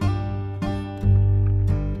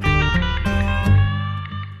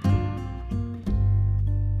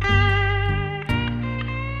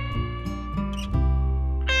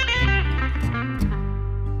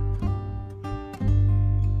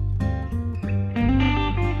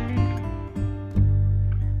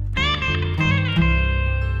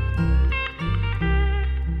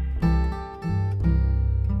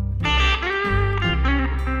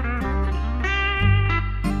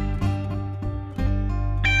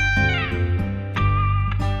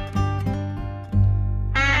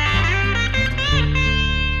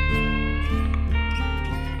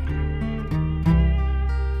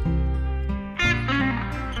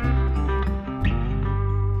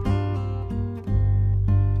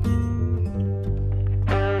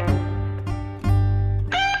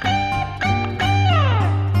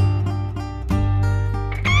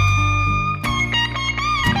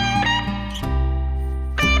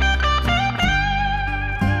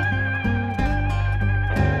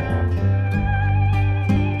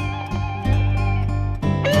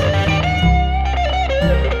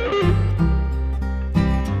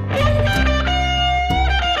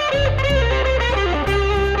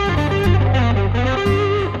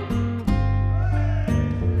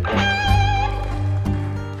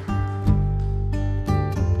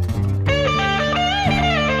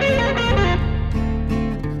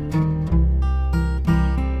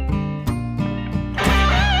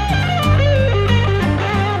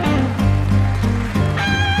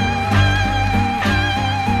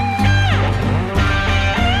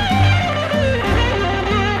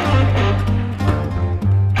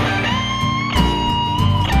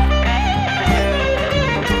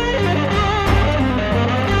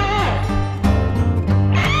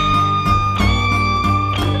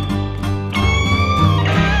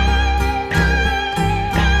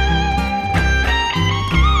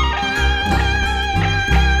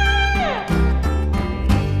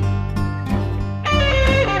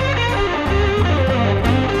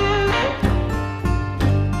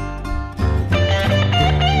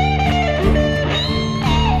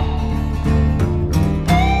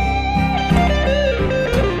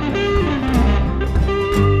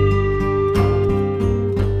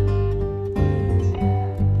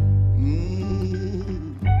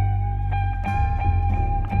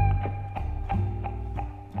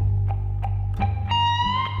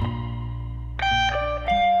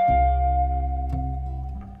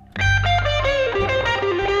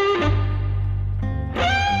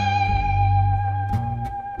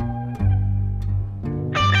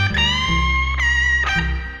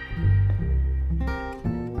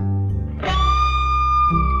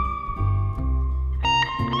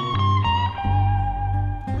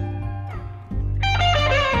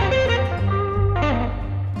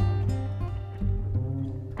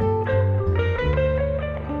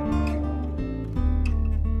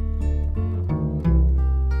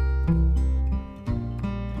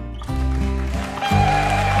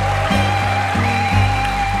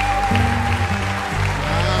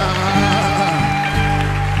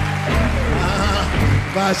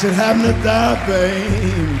 If I should happen to die,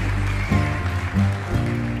 babe,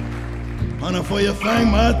 honey, for you think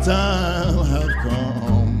my time have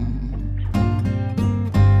come.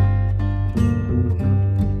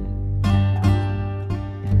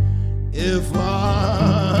 If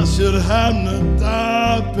I should happen to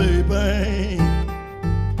die, baby,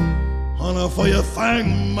 honey, for you think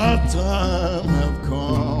my time have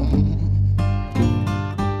come.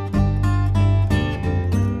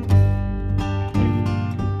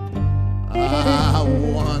 I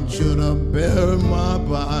want you to bury my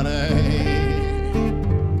body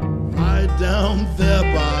right down there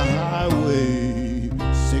by Highway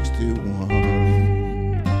 61.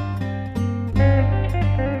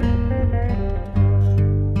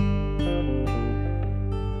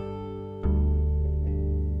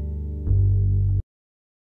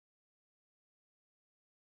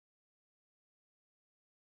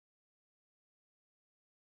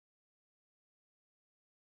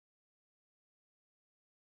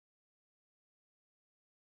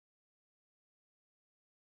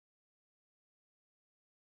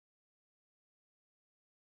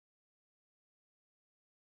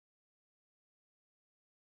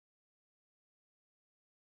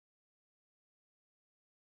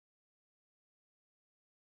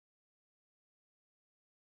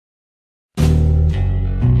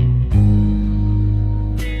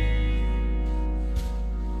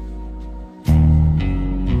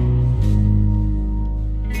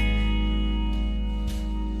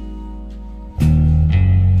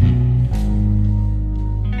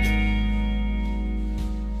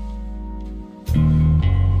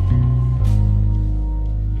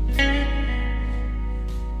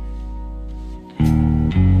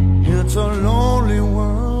 It's a lonely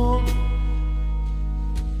world.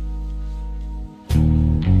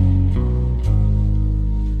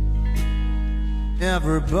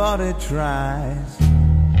 Everybody tries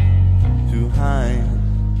to hide.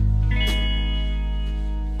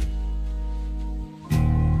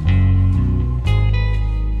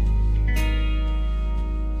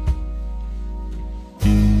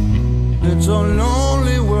 It's a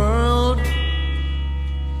lonely world.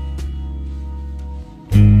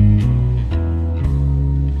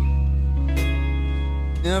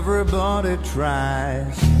 Everybody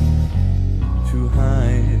tries to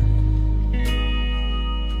hide.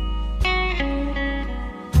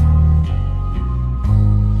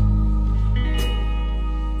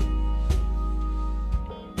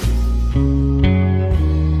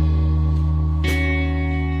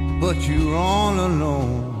 But you're all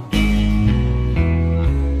alone.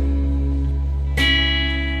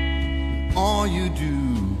 All you do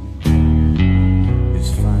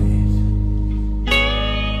is fight.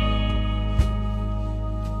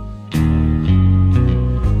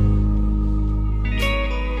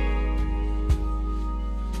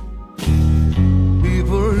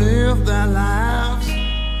 People live their lives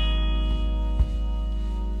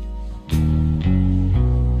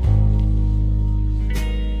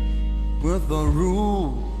with a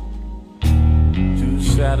rule to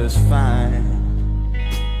satisfy.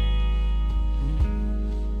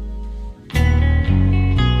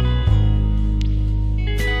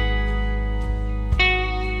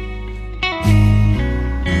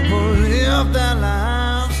 Their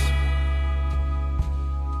lives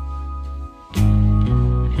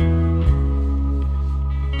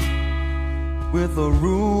with a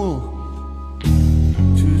rule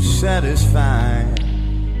to satisfy.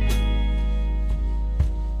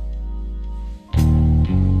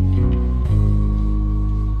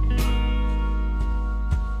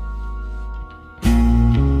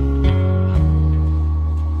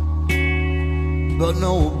 But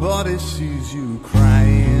nobody sees you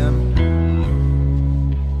crying.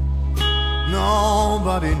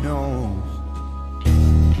 Nobody knows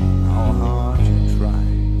how hard you try.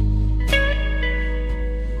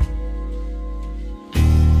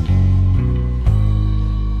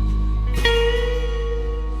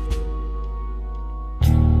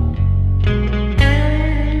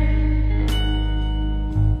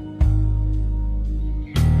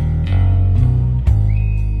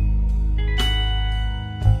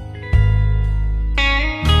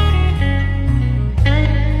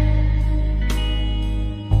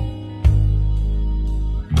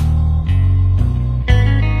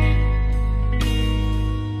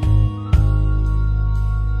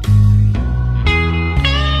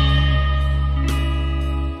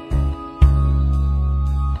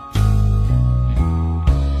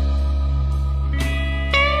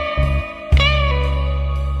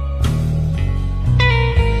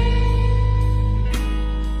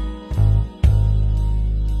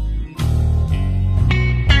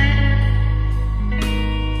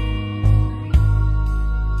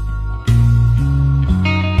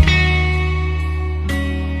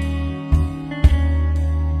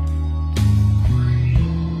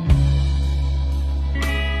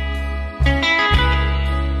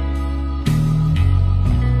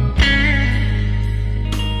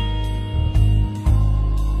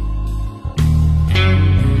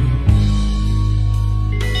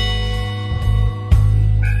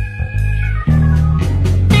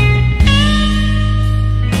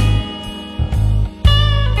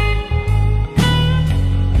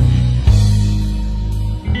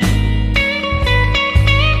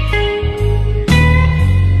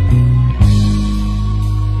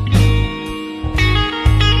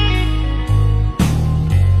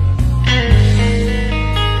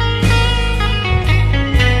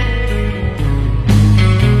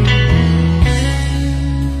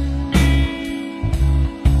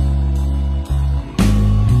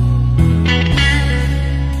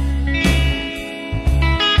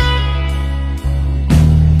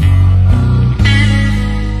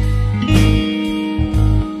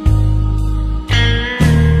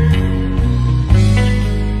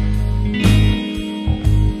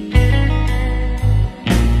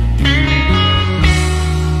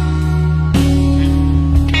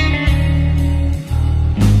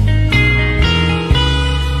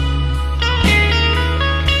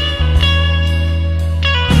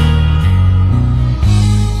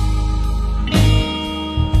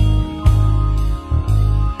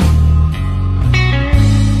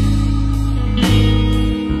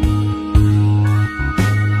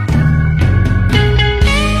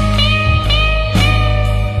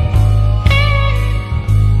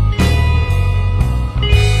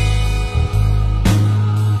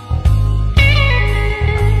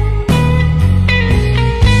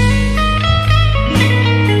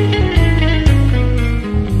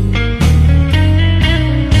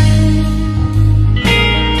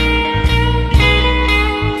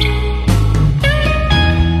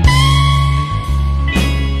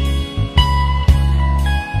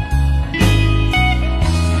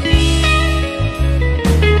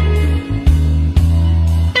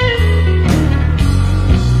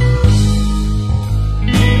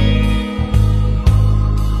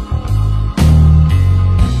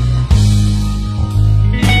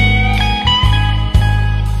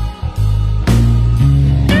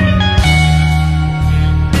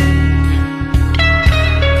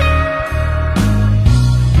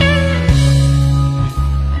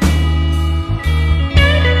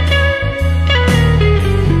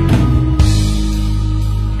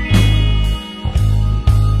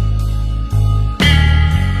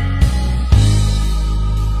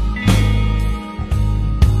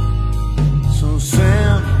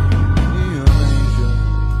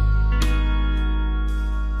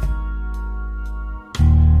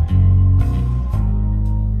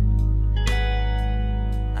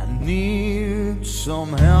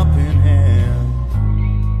 some helping hand.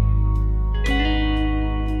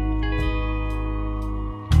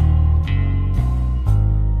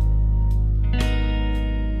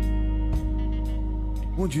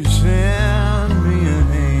 Would you send me an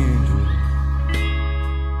angel?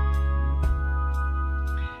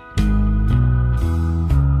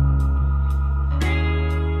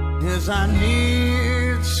 Yes, I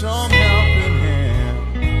need some helping hand.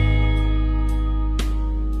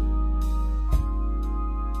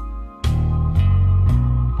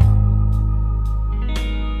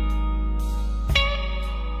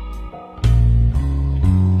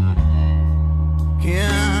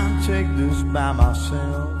 Can't take this by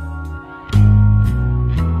myself.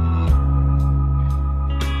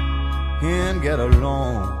 Can't get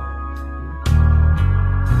along,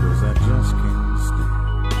 'cause I just can't stay.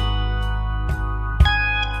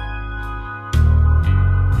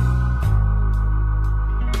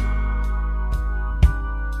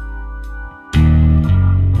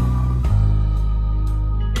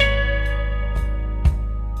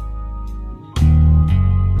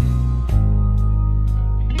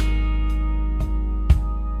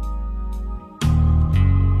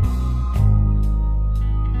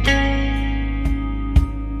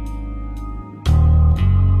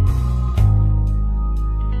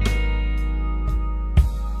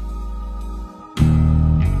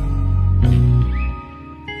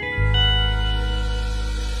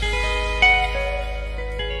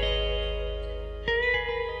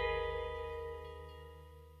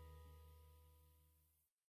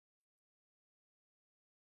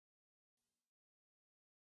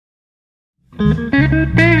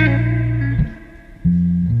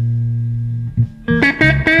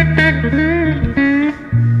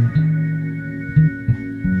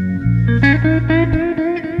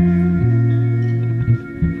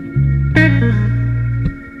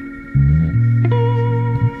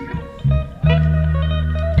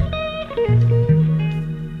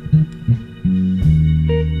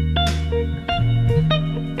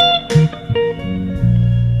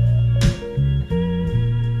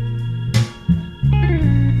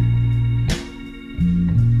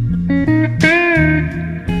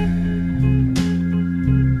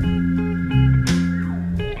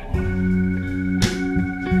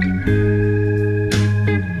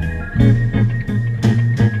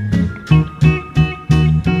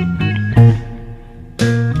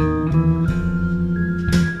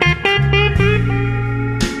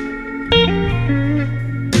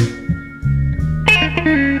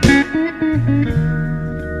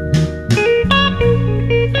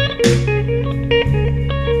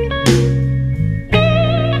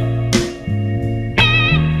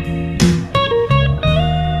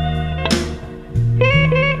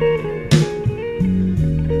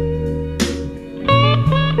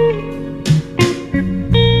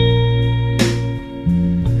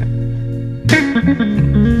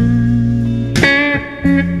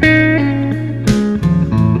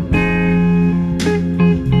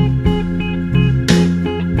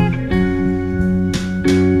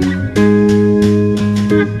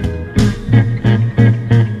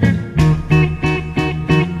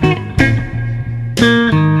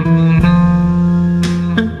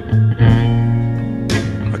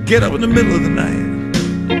 Get up in the middle of the night,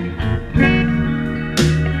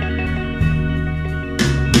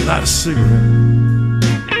 light a cigarette,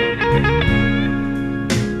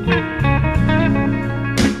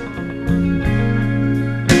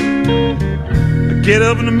 get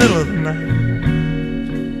up in the middle of the night,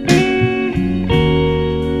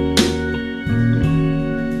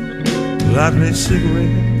 light me a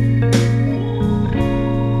cigarette.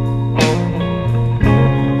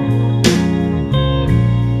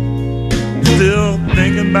 Still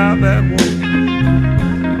thinking about that woman,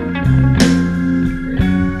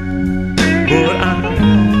 but I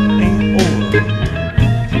ain't over.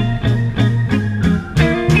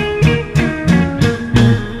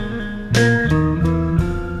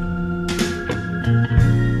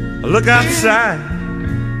 I look outside,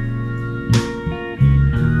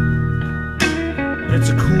 it's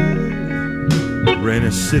a cool,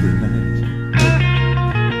 rainy city night.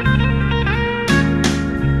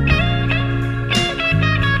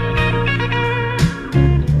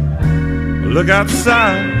 Look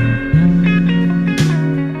outside,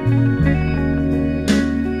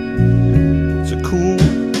 it's a cool,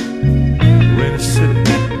 rainy city.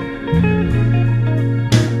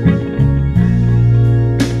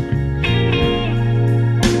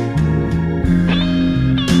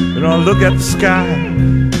 And I look at the sky,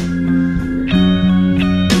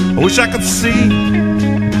 I wish I could see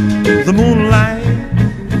the moonlight.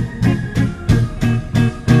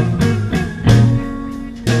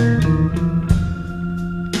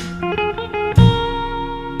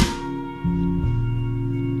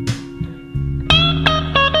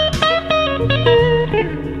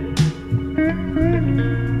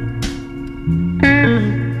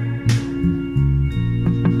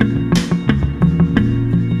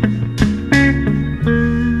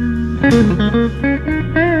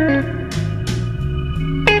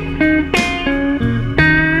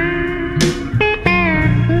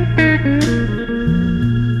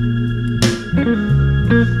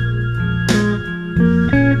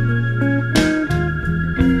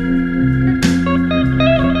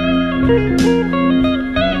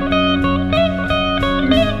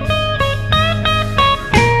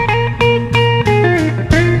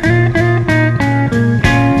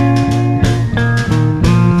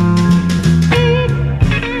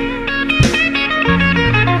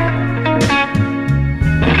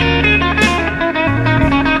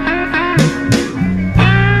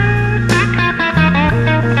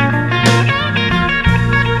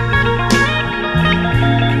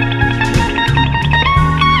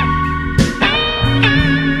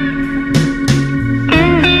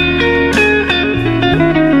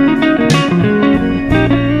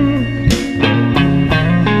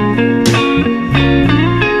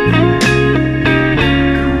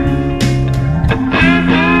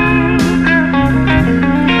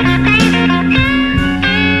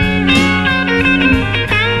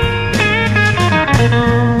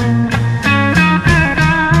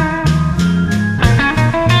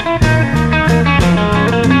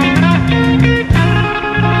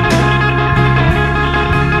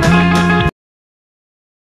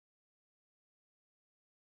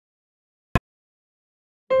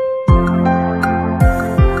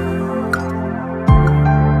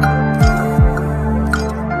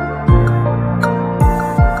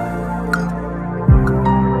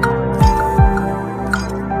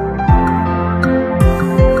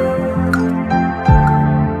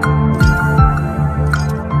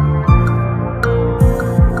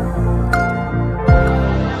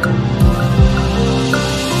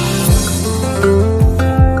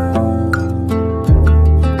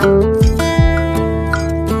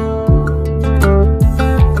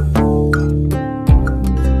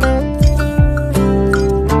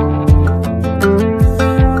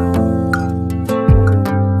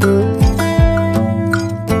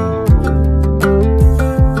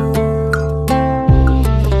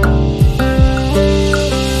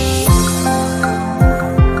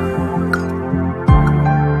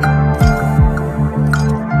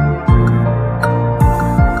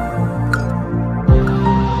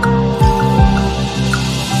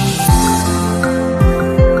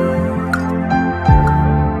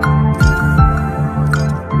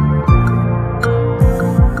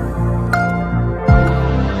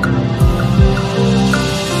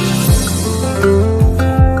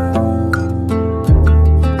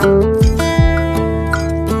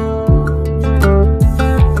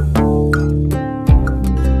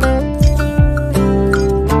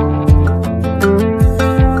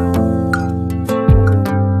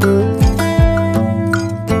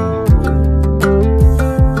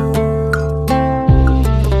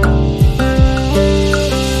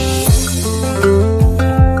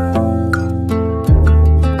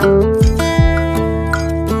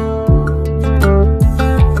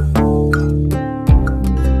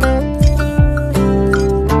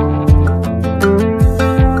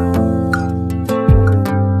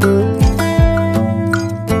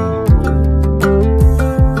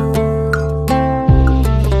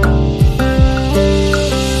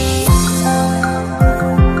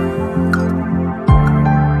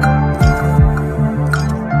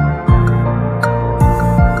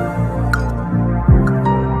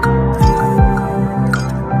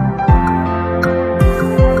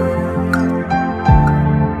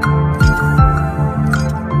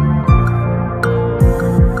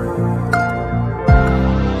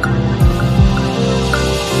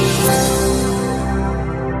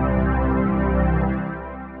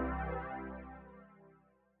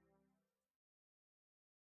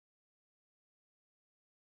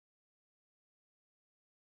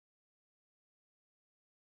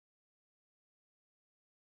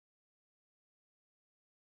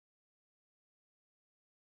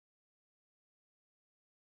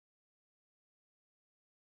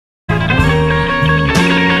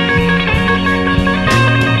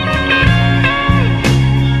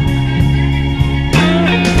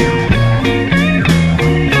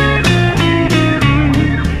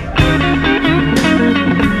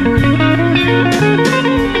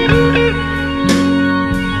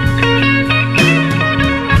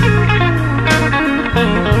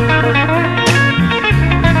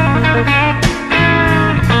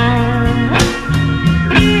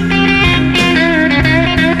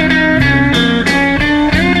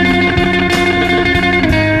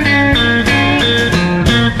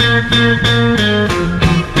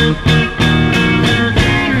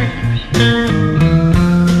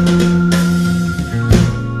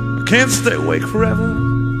 can't stay awake forever,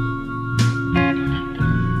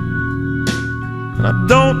 and I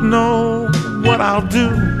don't know what I'll do.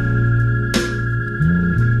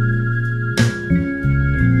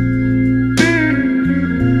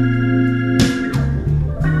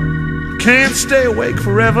 Can't stay awake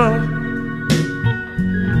forever,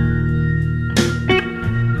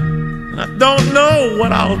 I don't know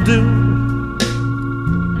what I'll do.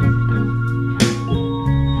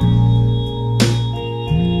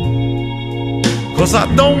 'Cause I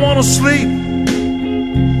don't want to sleep.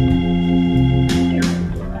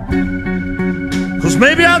 'Cause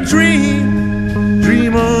maybe I'll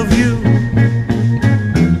dream of you.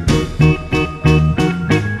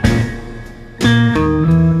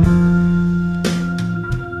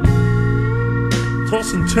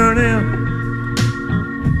 Toss and turn in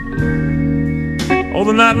all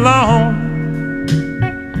the night long.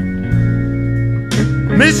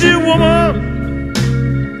 Miss you, woman.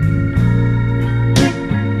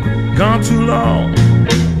 Gone too long.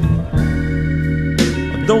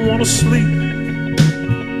 I don't want to sleep.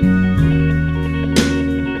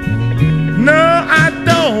 No, I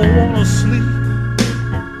don't want to sleep.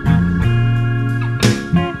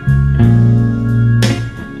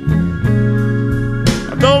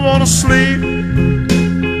 I don't want to sleep.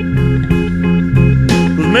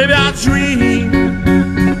 'Cause maybe I'll dream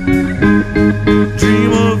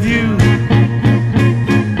of you.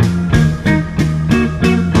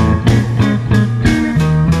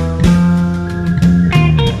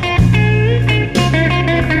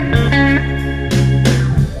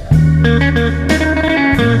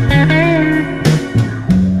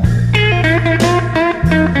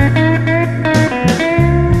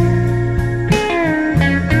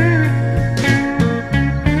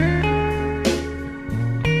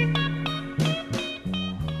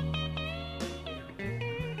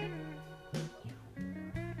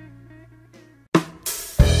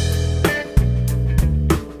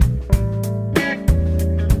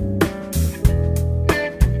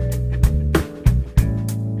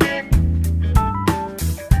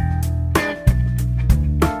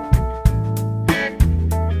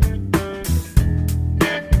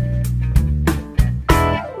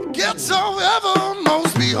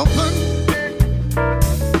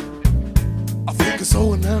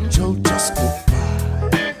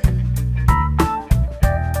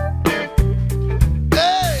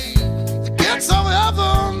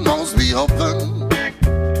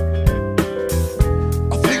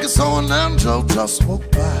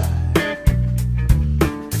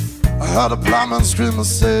 Screamer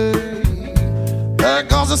say, there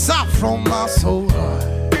goes the sound from my soul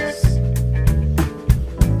eyes.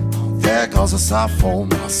 There goes the sound from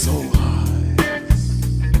my soul eyes.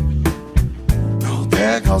 Oh,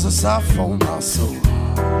 there goes the sound from my soul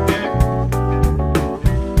eyes.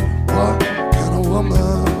 What kind of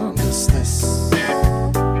woman is this?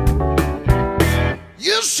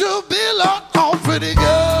 You should be locked on, pretty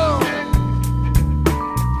girl,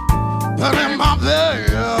 but in my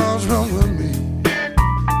bedroom with me.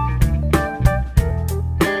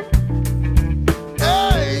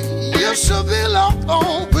 You should be locked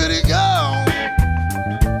on, pretty girl,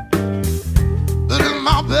 but in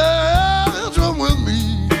my bedroom with me,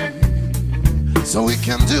 so we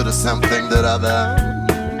can do the same thing that I done,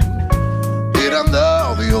 even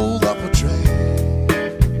though the old apple tree.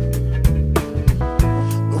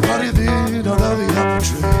 But what he did under the apple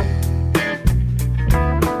tree,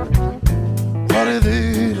 what he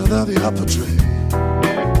did under the apple tree.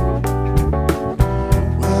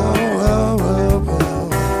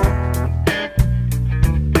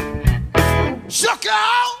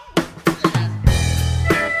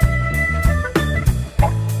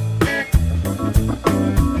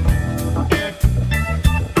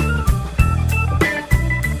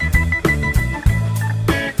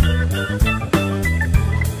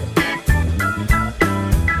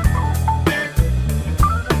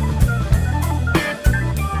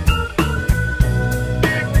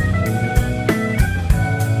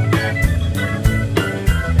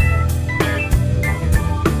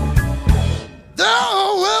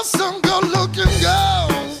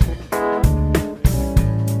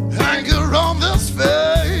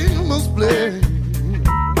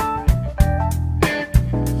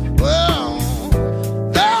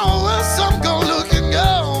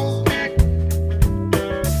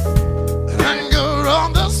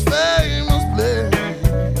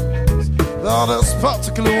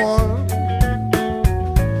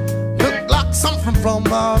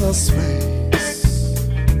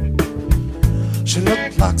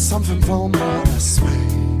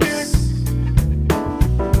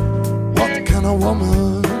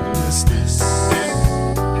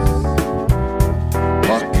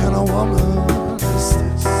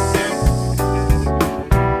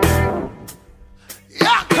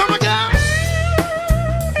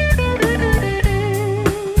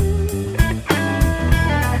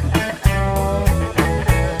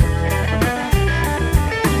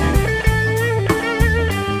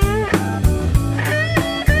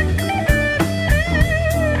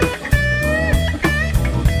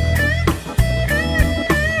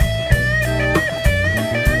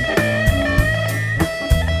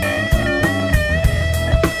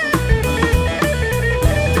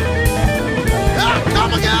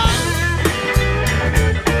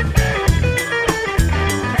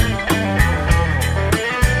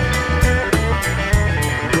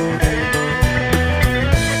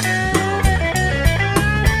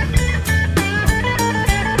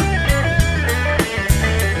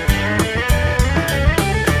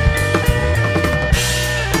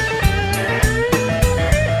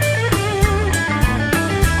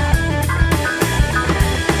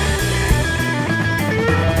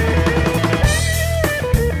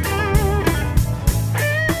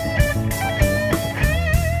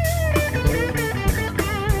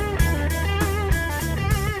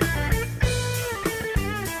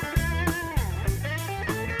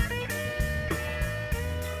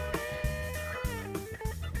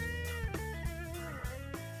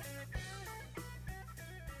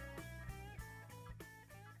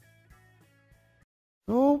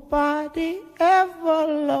 nobody ever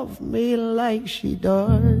loved me like she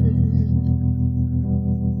does.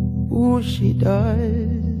 Ooh, she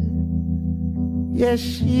does. Yes,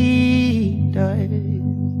 she does.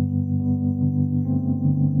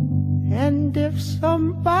 And if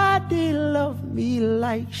somebody loved me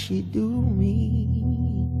like she do me,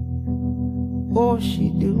 oh, she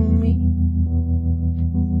do me.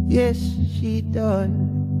 Yes, she does.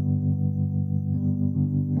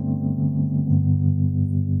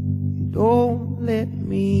 Don't let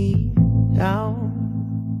me down.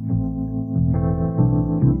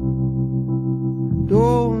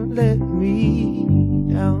 Don't let me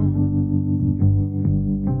down.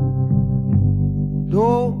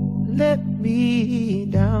 Don't let me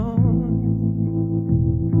down.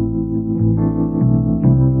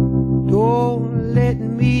 Don't let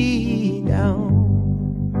me down.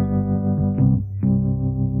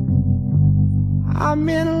 I'm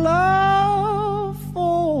in love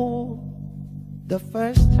for the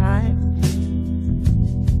first time.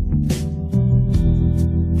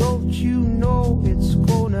 Don't you know it's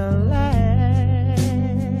gonna last?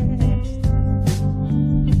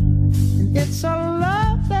 And it's a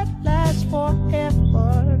love that lasts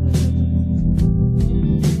forever.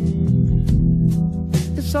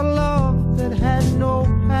 It's a love that has no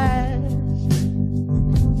past.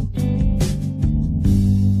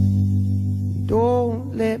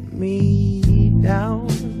 Don't let me down.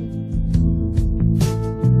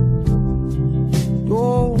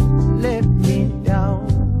 Don't let me down.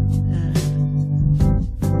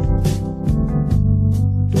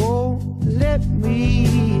 Don't let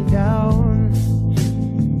me down.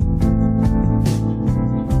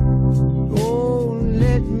 Don't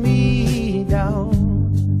let me down.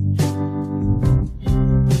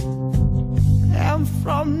 And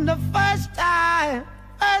from the first time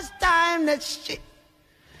that she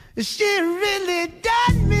really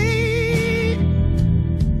done me.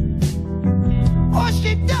 Oh,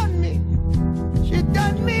 she done me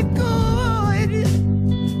good.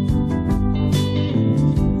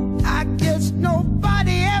 I guess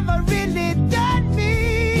nobody ever really done me.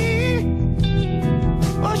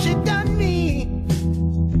 Oh, she done me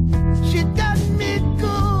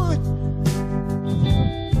good.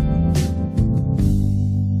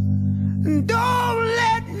 Don't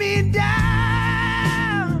let me down.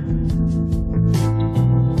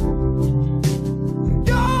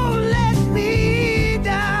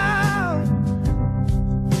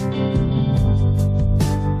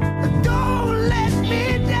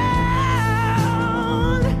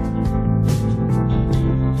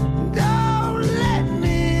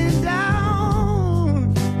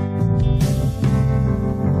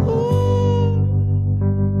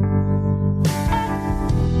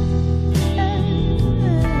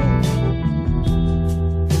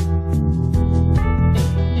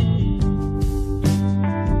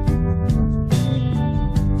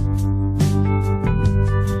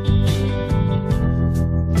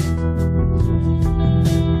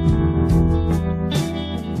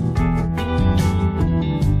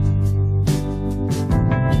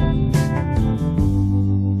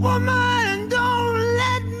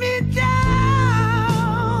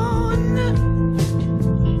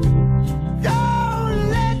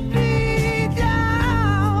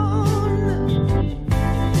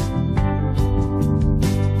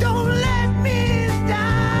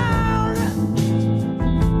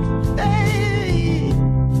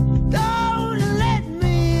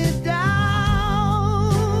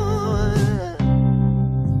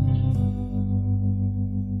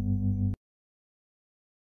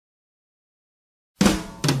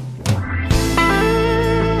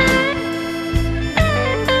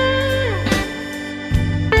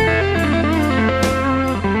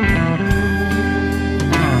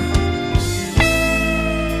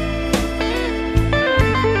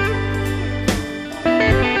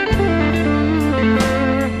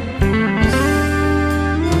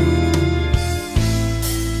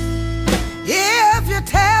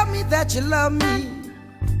 You love me,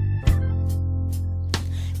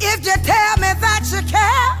 if you tell me that you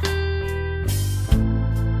care,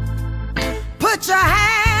 put your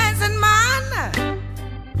hands in mine,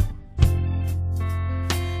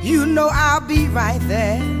 you know I'll be right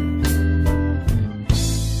there.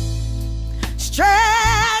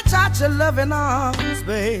 Stretch out your loving arms,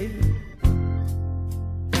 babe,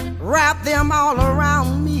 wrap them all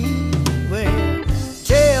around me. Well,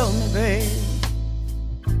 tell me, babe,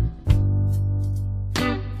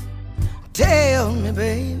 tell me,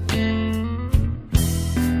 babe,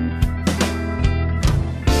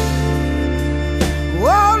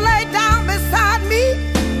 oh, lay down beside me,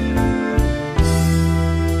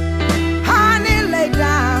 honey, lay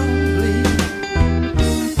down, please.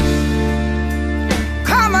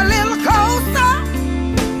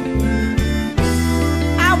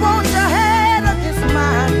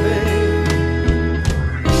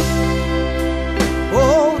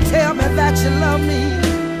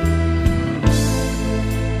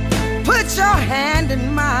 Put your hand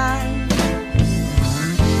in mine.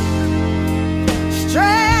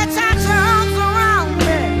 Stretch out your arms around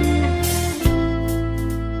me.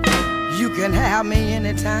 You can have me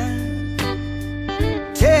anytime.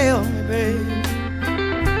 Tell me, baby.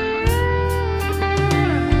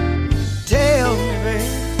 Tell me, baby,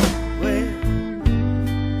 where.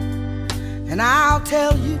 And I'll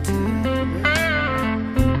tell you too.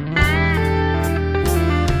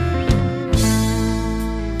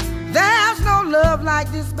 There's no love like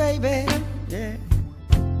this, baby. Yeah.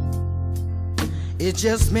 It's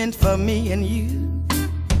just meant for me and you.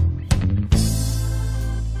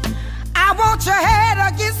 I want your head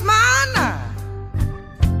against mine.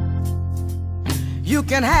 You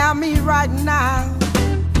can have me right now.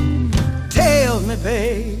 Tell me,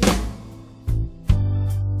 babe.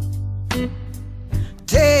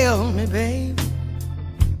 Tell me, babe.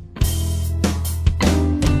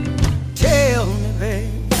 Tell me, babe.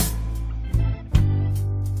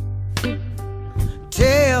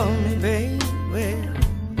 Tell me, babe, where.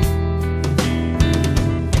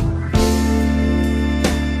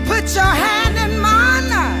 Put your hand in mine.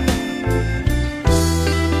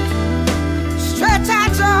 Stretch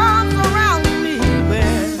out your arms around me,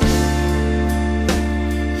 where.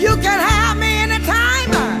 You can have me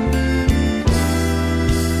anytime.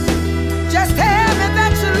 Just tell me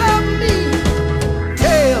that you love me.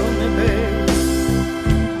 Tell me, babe.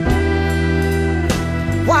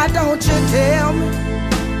 Why don't you tell me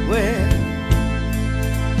where?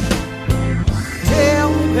 Tell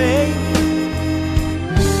me, baby,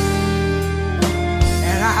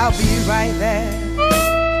 and I'll be right there.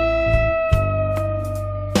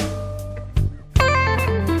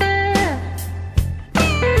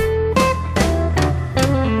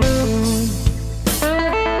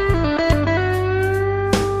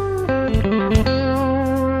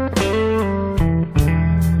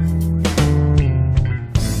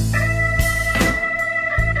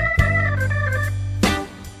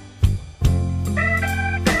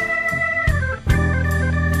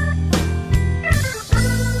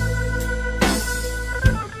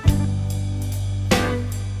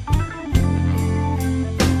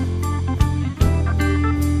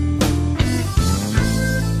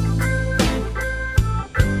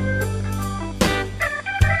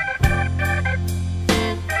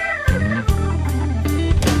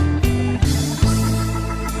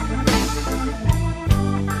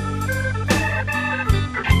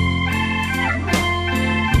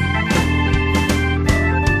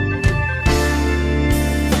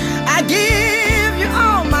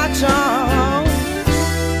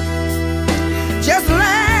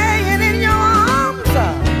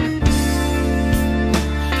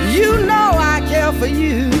 For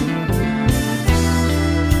you,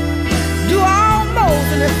 do almost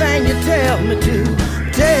anything you tell me to.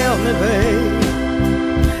 Tell me, babe,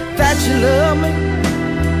 that you love me.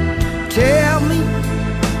 Tell me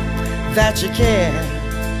that you care.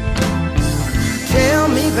 Tell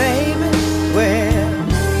me, baby, where,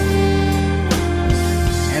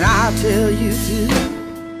 and I'll tell you too.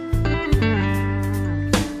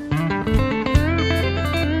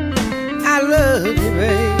 I love you,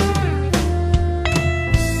 babe.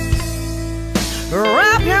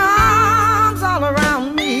 Wrap your arms all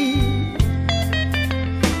around me.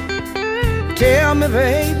 Tell me,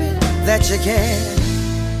 baby, that you can.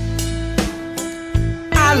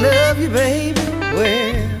 I love you, baby,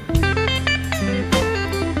 well,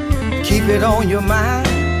 keep it on your mind.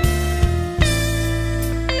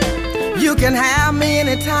 You can have me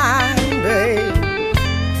anytime, babe.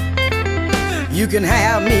 You can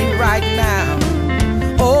have me right now.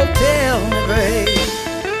 Oh, tell me, babe.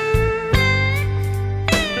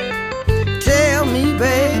 Tell me,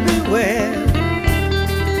 baby, where,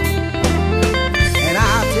 and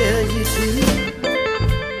I'll tell you too.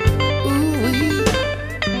 Ooh,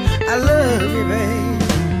 I love you, baby.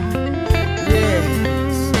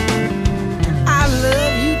 Yes, I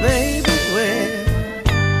love you, baby, where.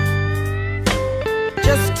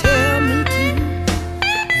 Just tell me too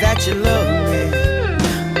that you love me.